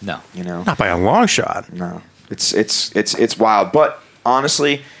now. No. You know? Not by a long shot. No. It's wild. But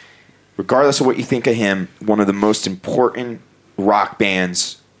honestly, regardless of what you think of him, one of the most important rock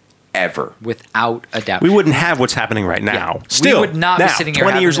bands ever. Without a doubt. We wouldn't have what's happening right now. Yeah. Still, we would not now, be sitting here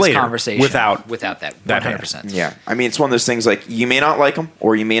 20 having years this later, conversation without that that 100%. Yeah. I mean, it's one of those things like you may not like them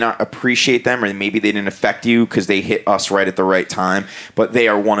or you may not appreciate them or maybe they didn't affect you because they hit us right at the right time, but they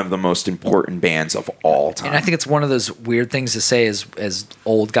are one of the most important bands of all time. And I think it's one of those weird things to say as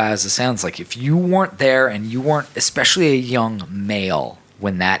old guy as it sounds. Like if you weren't there and you weren't, especially a young male,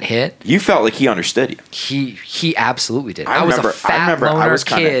 when that hit, you felt like he understood you. He absolutely did. I was remember- a fat I remember I loner was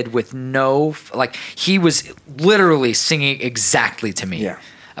kinda- kid with no like. He was literally singing exactly to me Yeah.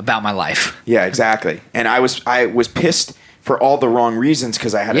 about my life. Yeah, exactly. And I was pissed for all the wrong reasons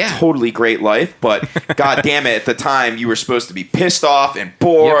because I had Yeah. a totally great life, but god damn it, at the time you were supposed to be pissed off and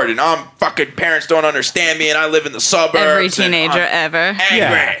bored, Yep. and fucking parents don't understand me, and I live in the suburbs. Every and teenager I'm ever.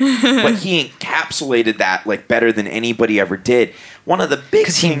 angry. But he encapsulated that like better than anybody ever did. One of the big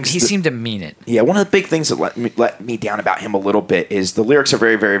Because things he that- seemed to mean it. Yeah, one of the big things that let me down about him a little bit is the lyrics are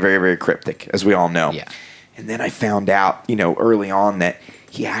very, very, very, very cryptic, as we all know. Yeah. And then I found out, early on that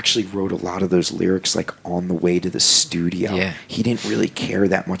he actually wrote a lot of those lyrics like on the way to the studio. Yeah. He didn't really care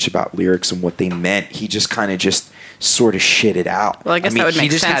that much about lyrics and what they meant. He just kind of just sort of shit it out. Well, I guess that would he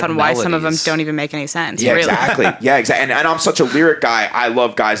make just sense had on why some of them melodies. don't even make any sense. Yeah, really. exactly. Yeah, exactly. And I'm such a lyric guy. I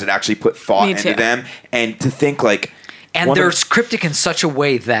love guys that actually put thought Me into too. them. And to think like, And one of- they're cryptic in such a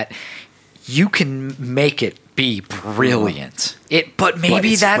way that you can make it be brilliant. But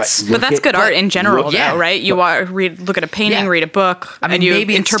maybe that's But that's good art in general, look- yeah. though, right? You look at a painting, Yeah. read a book, I mean, and you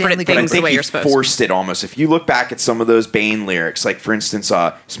maybe it's interpret Stanley But I things the think way he you're supposed to. forced it almost. If you look back at some of those Bane lyrics, like for instance,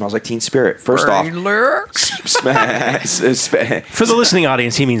 "Smells Like Teen Spirit." First off, lyrics. For the listening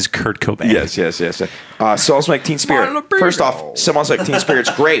audience, he means Kurt Cobain. yes. "Smells Like Teen Spirit." Libido. First off, "Smells Like Teen Spirit's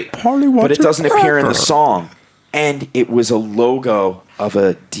great, Polly but wants it doesn't your appear in the cracker. song." And it was a logo of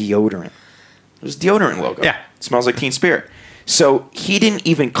a deodorant. It was a deodorant logo. Yeah. "Smells Like Teen Spirit." So he didn't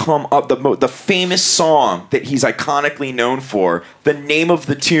even come up the famous song that he's iconically known for. The name of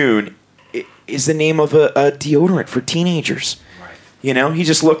the tune is the name of a deodorant for teenagers. Right. He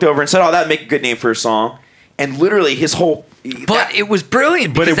just looked over and said, "Oh, that'd make a good name for a song." And literally, his whole But it was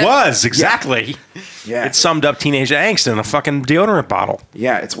brilliant. But because it was, exactly. Yeah. It summed up teenage angst in a fucking deodorant bottle.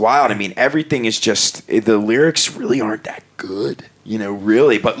 Yeah, it's wild. I mean, everything is just the lyrics really aren't that good,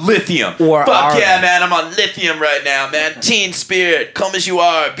 really. But lithium, Or fuck are yeah, they? man! I'm on lithium right now, man. Teen spirit, come as you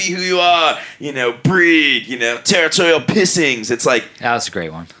are, be who you are. Breed. Territorial pissings. It's like, That was a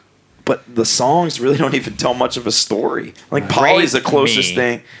great one. but the songs really don't even tell much of a story. Like Polly's the Rape closest me.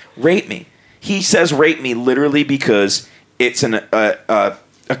 thing. Rape me. He says rape me literally because it's a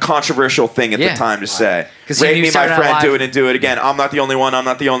controversial thing at Yeah. the time to say. 'Cause he Rape knew me, my Saturday Night friend, Live- do it and do it again. I'm not the only one. I'm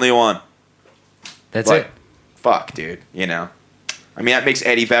not the only one. That's But it. fuck, dude. I mean, that makes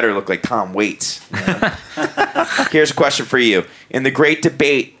Eddie Vedder look like Tom Waits. Here's a question for you. In the great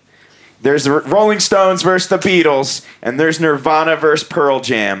debate, there's the Rolling Stones versus the Beatles, and there's Nirvana versus Pearl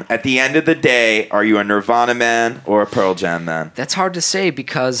Jam. At the end of the day, are you a Nirvana man or a Pearl Jam man? That's hard to say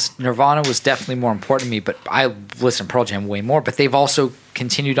because Nirvana was definitely more important to me, but I listen to Pearl Jam way more. But they've also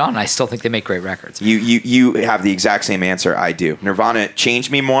continued on. And I still think they make great records. You have the exact same answer I do. Nirvana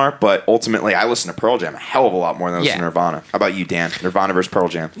changed me more, but ultimately I listen to Pearl Jam a hell of a lot more than I listen to Yeah. Nirvana. How about you, Dan? Nirvana versus Pearl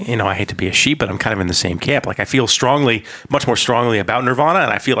Jam. I hate to be a sheep, but I'm kind of in the same camp. Like, I feel much more strongly about Nirvana,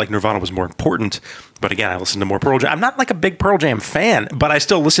 and I feel like Nirvana was more important. But again, I listen to more Pearl Jam. I'm not like a big Pearl Jam fan, but I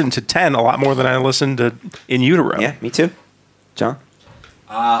still listen to 10 a lot more than I listen to In Utero. Yeah, me too. John?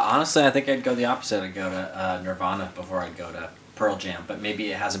 Honestly, I think I'd go the opposite. I'd go to Nirvana before I'd go to Pearl Jam, but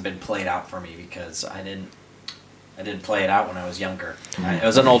maybe it hasn't been played out for me because I didn't play it out when I was younger. It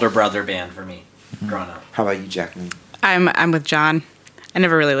was an older brother band for me growing up. How about you, Jacqueline? I'm with John. I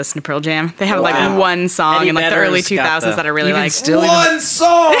never really listened to Pearl Jam. They have Wow. like one song Eddie in like the Vedder's early got 2000s the- that I really Even like. still- One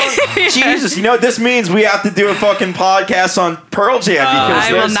song. Jesus, you know what this means? We have to do a fucking podcast on Pearl Jam because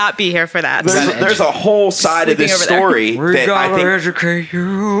I will not be here for that. there's a whole side of this Sleeping over there. story that I think. educate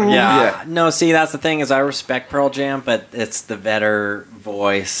you. Yeah. No, see, that's the thing is I respect Pearl Jam, but it's the Vedder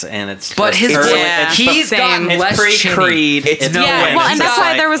voice, and it's But just his early- voice, Yeah. he's Same. gotten it's less pre-Creed. chinny. It's No yeah, way. well, and He's that's got,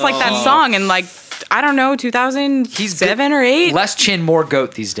 why there was like that song in like, I don't know, 2007 or 8. less chin, more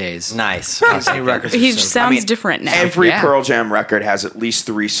goat these days. Nice. His new records are He so good. sounds different now. Every Yeah. Pearl Jam record has at least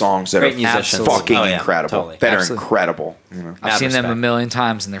 3 songs that Great are musicians. fucking Oh, yeah, incredible. totally. That Absolutely. are incredible. I've Mad seen them a respect. million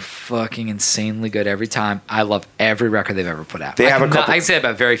times, and they're fucking insanely good every time. I love every record they've ever put out. They have a cannot- couple- I can say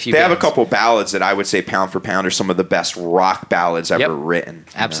about very few. They have a bands. couple ballads that I would say pound for pound are some of the best rock ballads ever Yep. written.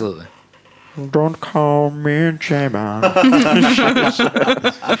 Absolutely. Don't call me Jammer.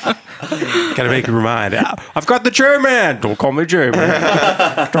 Gotta make you remind. I've got the J-Man. Don't call me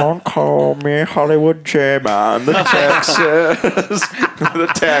J-Man. Don't call me Hollywood J-Man. The text says,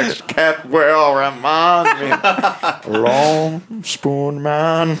 the text kept well remind me. Long spoon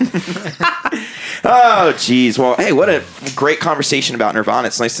man. Oh, geez. Well, hey, what a great conversation about Nirvana.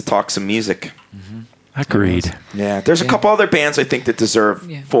 It's nice to talk some music. Agreed. Yeah, there's a couple other bands I think that deserve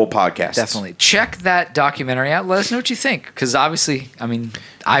full podcasts. Definitely. Check that documentary out. Let us know what you think. Because obviously, I mean,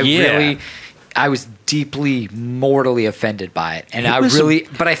 I was deeply, mortally offended by it. And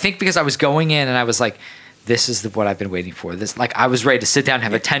but I think because I was going in and I was like, this is what I've been waiting for. This, like, I was ready to sit down and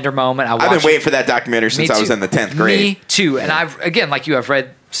have a tender moment. I've been waiting for that documentary since I was in the 10th grade. Me too. And I've, again, like you, I've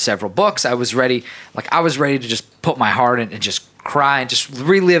read several books. I was ready to just put my heart in and just cry and just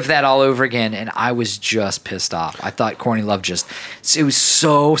relive that all over again. And I was just pissed off. I thought Courtney Love it was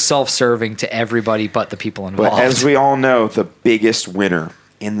so self-serving to everybody but the people involved. But as we all know, the biggest winner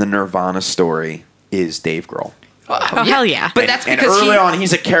in the Nirvana story is Dave Grohl. Oh, hell yeah. But that's because early on,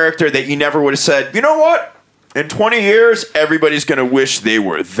 he's a character that you never would have said, you know what? In 20 years, everybody's going to wish they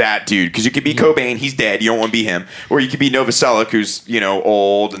were that dude. Because you could be Cobain, he's dead, you don't want to be him. Or you could be Novoselic, who's,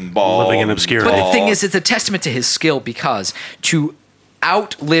 old and bald. Living in obscurity. But the thing is, it's a testament to his skill because to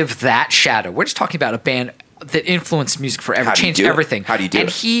outlive that shadow, we're just talking about a band that influenced music forever, changed everything. How do you do it? And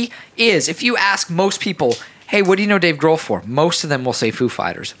he is, if you ask most people, hey, what do you know Dave Grohl for? Most of them will say Foo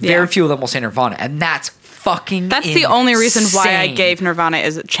Fighters. Very few of them will say Nirvana. And that's fucking That's insane. the only reason why I gave Nirvana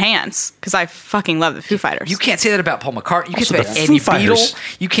as a chance, because I fucking love the Foo Fighters. You can't say that about Paul McCartney. You can't say Also, that the about any Foo Fighters-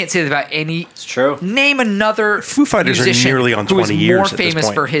 Beatle. You can't say that about any. It's true. Name another Foo Fighters are musician nearly on who was 20 years more at this famous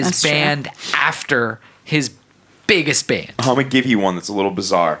point. for his That's true. band after his biggest band. I'm going to give you one that's a little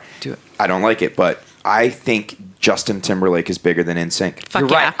bizarre. Do it. I don't like it, but I think Justin Timberlake is bigger than NSYNC. Fuck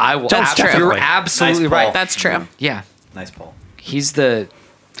You're yeah. right. I will. That's true. You're absolutely Nice right. poll. That's true. Yeah, Nice poll. he's the.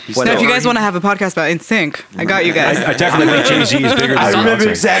 So if you guys want to have a podcast about NSYNC, I got you guys. I definitely think Jay-Z is bigger than I remember Beyonce.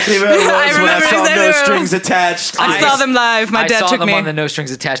 exactly what it was I when I remember saw exactly No what it was. Strings Attached. I saw them live. My I dad saw took them me. on the No Strings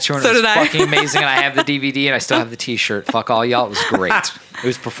Attached tour, and So it was did I. fucking amazing. And I have the DVD, and I still have the T-shirt. Fuck all y'all. It was great. It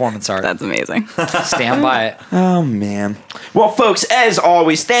was performance art. That's amazing. Stand by it. Oh, man. Well, folks, as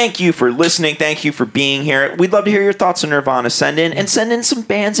always, thank you for listening. Thank you for being here. We'd love to hear your thoughts on Nirvana. Send in some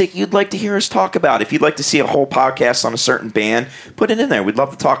bands that you'd like to hear us talk about. If you'd like to see a whole podcast on a certain band, put it in there. We'd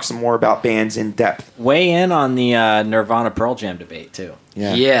love to talk some more about bands in depth. Weigh in on the Nirvana Pearl Jam debate too.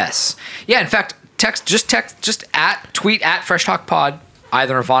 Yeah. Yes. Yeah. In fact, tweet at Fresh Talk Pod,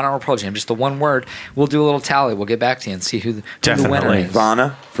 either Nirvana or Pearl Jam, just the one word. We'll do a little tally. We'll get back to you and see who the Definitely. winner is.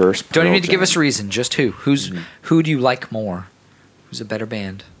 Nirvana first. Don't even Pearl need to give Jam. us a reason. Just who. Who do you like more? Who's a better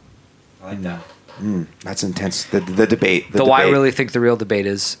band? I like that. That's intense. The debate. Though I really think the real debate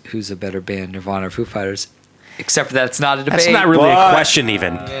is who's a better band, Nirvana or Foo Fighters. Except for that, it's not a debate. That's not really a What? question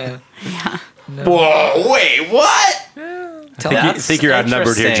even. Whoa, wait, what? I think you're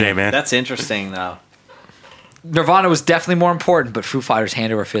outnumbered here, interesting. J-Man. That's interesting though. Nirvana was definitely more important, but Foo Fighters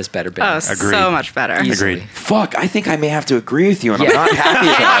hand over fist better Oh, band. Agreed. so much better. Easily. Agreed. Fuck, I think I may have to agree with you, and Yeah. I'm not happy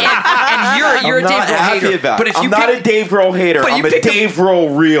about it. And you're I'm a Dave not Grohl happy hater. about But it. if you I'm not pick, a Dave Grohl hater. But you I'm a pick Dave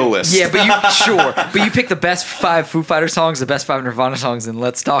Grohl realist. yeah, but you pick the best 5 Foo Fighter songs, the best 5 Nirvana songs, and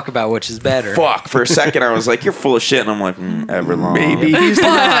let's talk about which is better. Fuck. For a second, I was like, "You're full of shit," and I'm like, "Everlong." Maybe. But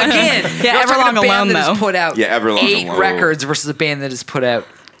again, Yeah, you're talking Everlong a band alone, that has though. put out Yeah, Everlong 8 alone. records versus a band that has put out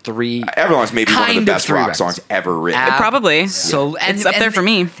 3. Everlong's maybe one of the Kind of best 3 rock records. songs ever written. Probably. So and, It's up there for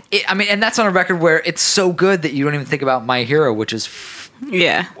me. And that's on a record where it's so good that you don't even think about My Hero, which is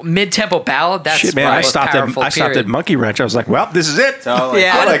Yeah. mid-tempo ballad. That's Shit, man, probably I the stopped powerful at period. Monkey Wrench. I was like, well, this is it. Totally.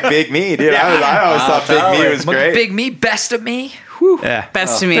 Yeah. I like Big Me, dude. I always thought Big Me was great. Big Me, Best of Me. Whew. Yeah.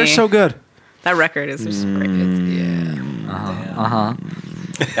 Best to me. They're so good. That record is just great.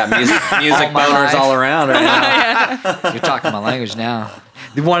 Got music All my boners life. all around right now. You're talking my language now.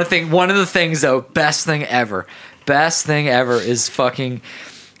 One of the things though, best thing ever is fucking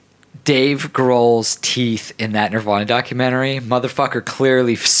Dave Grohl's teeth in that Nirvana documentary. Motherfucker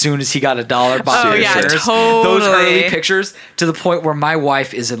clearly, as soon as he got $1 bought Oh, yeah, pictures. totally. Those early pictures, to the point where my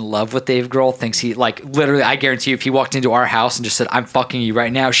wife is in love with Dave Grohl, thinks he, like, literally, I guarantee you, if he walked into our house and just said, "I'm fucking you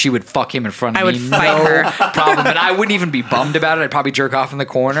right now," she would fuck him in front of I me. would fight no her. problem. And I wouldn't even be bummed about it. I'd probably jerk off in the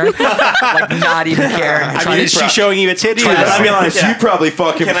corner. Like, not even caring. I mean, is she showing you a titty? Try to- I'd be honest, you probably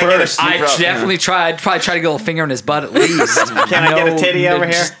fuck him Can I get a- first. You I probably- definitely tried. Probably try to get a little finger in his butt at least. Can I get a titty over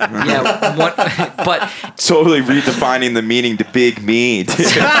here? Yeah, but Totally redefining the meaning to Big Me. dude.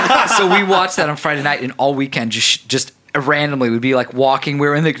 so we watched that on Friday night, and all weekend just randomly we'd be like walking. We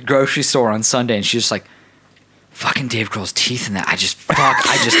were in the grocery store on Sunday, and she's just like, fucking Dave Grohl's teeth in that. I just,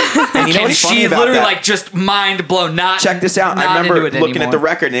 And you know what's funny she about literally that? like just mind blown. Check this out. I not remember into it looking at the anymore.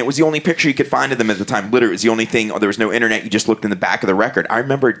 record, and it was the only picture you could find of them at the time. Literally, it was the only thing. There was no internet. You just looked in the back of the record. I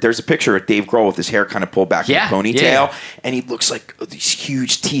remember there's a picture of Dave Grohl with his hair kind of pulled back in a ponytail, and he looks like these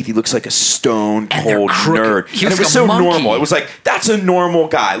huge teeth. He looks like a stone cold nerd. He And was it was like so a monkey. normal. It was like, that's a normal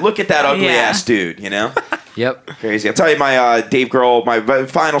guy. Look at that ugly ass dude, you know? Yep. Crazy. I'll tell you my Dave Grohl, my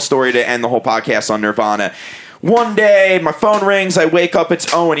final story to end the whole podcast on Nirvana. One day, my phone rings. I wake up.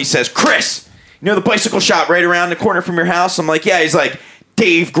 It's Owen. He says, Chris, you know the bicycle shop right around the corner from your house? I'm like, yeah. He's like,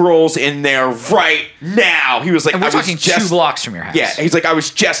 Dave Grohl's in there right now. He was like, And we're I was talking just 2 blocks from your house. Yeah, he's like, I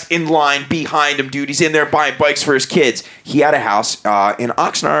was just in line behind him, dude. He's in there buying bikes for his kids. He had a house in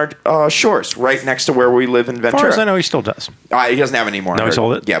Oxnard Shores, right next to where we live in Ventura. As far as I know, he still does. He doesn't have it anymore. No, he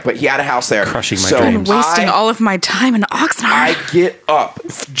sold it? Yeah, but he had a house there. Crushing my so dreams. Wasting all of my time in Oxnard. I get up,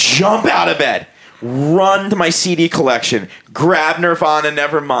 jump out of bed, run to my CD collection, grab Nirvana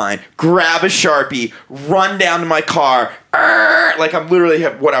Nevermind, grab a Sharpie, run down to my car. Like I'm literally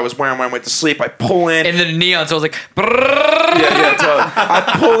have what I was wearing when I went to sleep. I pull in. And the neon, so I was like, Yeah, totally.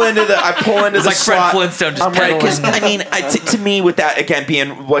 I pull into It's the like Fred slot. Flintstone just I'm right, because pedaling. I mean, to me, with that again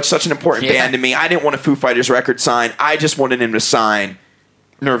being like such an important Yeah. band to me, I didn't want a Foo Fighters record signed. I just wanted him to sign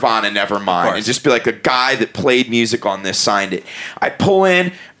Nirvana Nevermind and just be like, the guy that played music on this signed it. I pull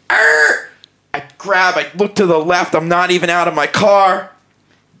in. I grab. I look to the left. I'm not even out of my car.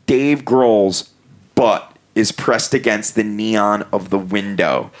 Dave Grohl's butt is pressed against the neon of the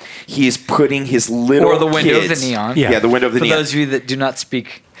window. He is putting his little or the window of kids- the neon. Yeah, the window of the For neon. those of you that do not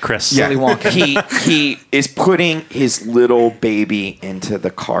speak Chris. Willy Wonka. he is putting his little baby into the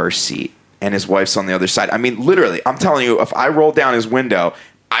car seat, and his wife's on the other side. I mean, literally, I'm telling you, if I roll down his window,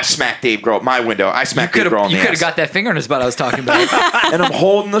 I smack Dave Grohl. My window, I smack Dave Grohl in You the could have ass. got that finger in his butt I was talking about. And I'm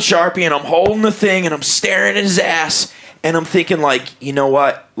holding the Sharpie, and I'm holding the thing, and I'm staring at his ass. And I'm thinking, like, you know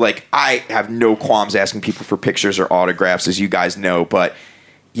what? Like, I have no qualms asking people for pictures or autographs, as you guys know, but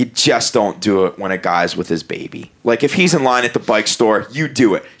you just don't do it when a guy's with his baby. Like, if he's in line at the bike store, you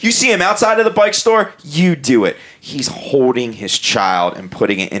do it. You see him outside of the bike store, you do it. He's holding his child and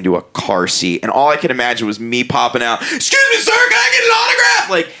putting it into a car seat. And all I could imagine was me popping out, "Excuse me, sir, can I get an autograph?"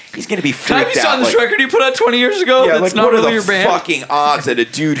 Like, he's going to be Can I freaked be out. on this like, record you put out 20 years ago? yeah, That's like, not what really are your the band. fucking odds that a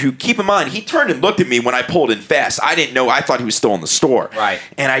dude who, keep in mind, he turned and looked at me when I pulled in fast. I didn't know. I thought he was still in the store. Right.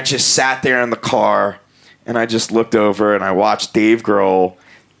 And I just sat there in the car, and I just looked over, and I watched Dave Grohl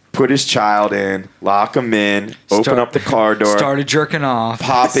put his child in, lock him in, open up the car door, Started jerking off.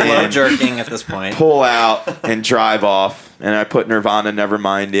 pop Slow in, jerking at this point. pull out, and drive off. And I put Nirvana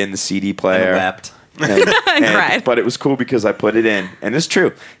Nevermind in the CD And player. wept. Cried. But it was cool because I put it in, and it's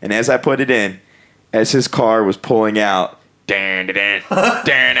true. And as I put it in, as his car was pulling out,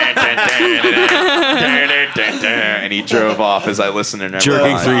 and he drove off as I listened to Nevermind.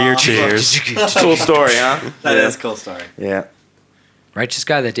 Jerking through your chairs. Cool story, huh? That is a cool story. Yeah. Righteous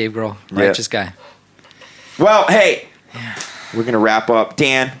guy, that Dave Grohl. Yeah. Righteous guy. Well, hey, we're gonna wrap up.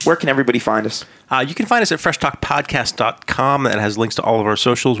 Dan, where can everybody find us? You can find us at freshtalkpodcast.com. That has links to all of our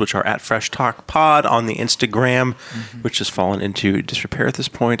socials, which are at freshtalkpod on the Instagram, which has fallen into disrepair at this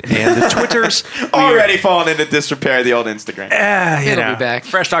point, and the Twitters. Already fallen into disrepair, the old Instagram. It'll be back.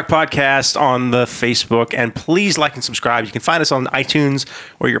 Fresh Talk Podcast on the Facebook, and please like and subscribe. You can find us on iTunes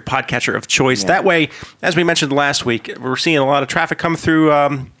or your podcatcher of choice. Yeah. That way, as we mentioned last week, we're seeing a lot of traffic come through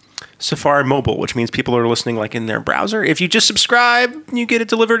Safari Mobile, which means people are listening like in their browser. If you just subscribe, you get it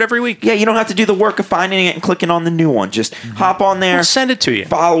delivered every week. Yeah, you don't have to do the work of finding it and clicking on the new one. Just hop on there. We'll send it to you.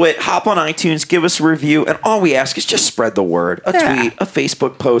 Follow it, hop on iTunes, give us a review, and all we ask is just spread the word. A tweet, a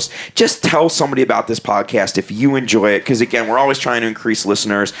Facebook post. Just tell somebody about this podcast if you enjoy it, because again, we're always trying to increase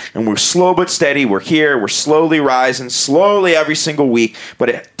listeners, and we're slow but steady. We're here. We're slowly rising, slowly every single week, but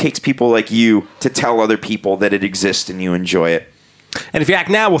it takes people like you to tell other people that it exists and you enjoy it. And if you act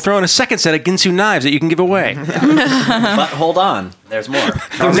now, we'll throw in a second set of Ginsu knives that you can give away. But hold on, there's more.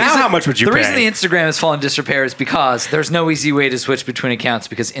 Now, how much would you The pay? reason the Instagram has fallen disrepair is because there's no easy way to switch between accounts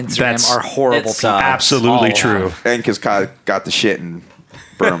because Instagram That's- are horrible It's, people. Absolutely All true. around. And because Kai got the shit in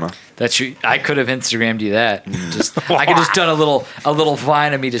Burma. That's true. I could have Instagrammed you that. I could just done a little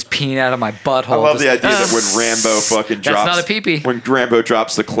vine of me just peeing out of my butthole. I love just- the idea that when Rambo fucking drops, not a pee-pee. when Rambo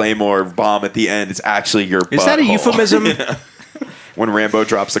drops the Claymore bomb at the end, it's actually your Is that a butthole. euphemism? When Rambo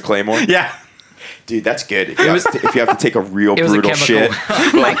drops the Claymore? Yeah. Dude, that's good. If you have to take a real It was a brutal chemical. shit.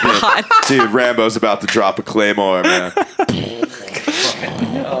 Oh my God. Dude, Rambo's about to drop a Claymore, man.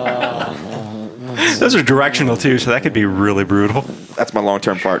 Those are directional too, so that could be really brutal. That's my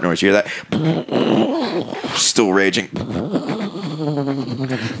long-term fart noise. You hear that? Still raging.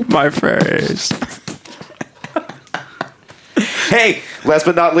 My face. Hey, last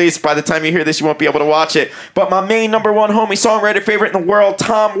but not least, by the time you hear this, you won't be able to watch it. But my main number one homie songwriter favorite in the world,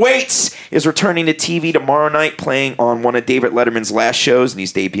 Tom Waits, is returning to TV tomorrow night, playing on one of David Letterman's last shows, and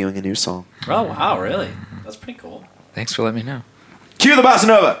he's debuting a new song. Oh, wow, really? That's pretty cool. Thanks for letting me know. Cue the bossa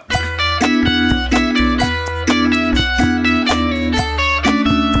nova.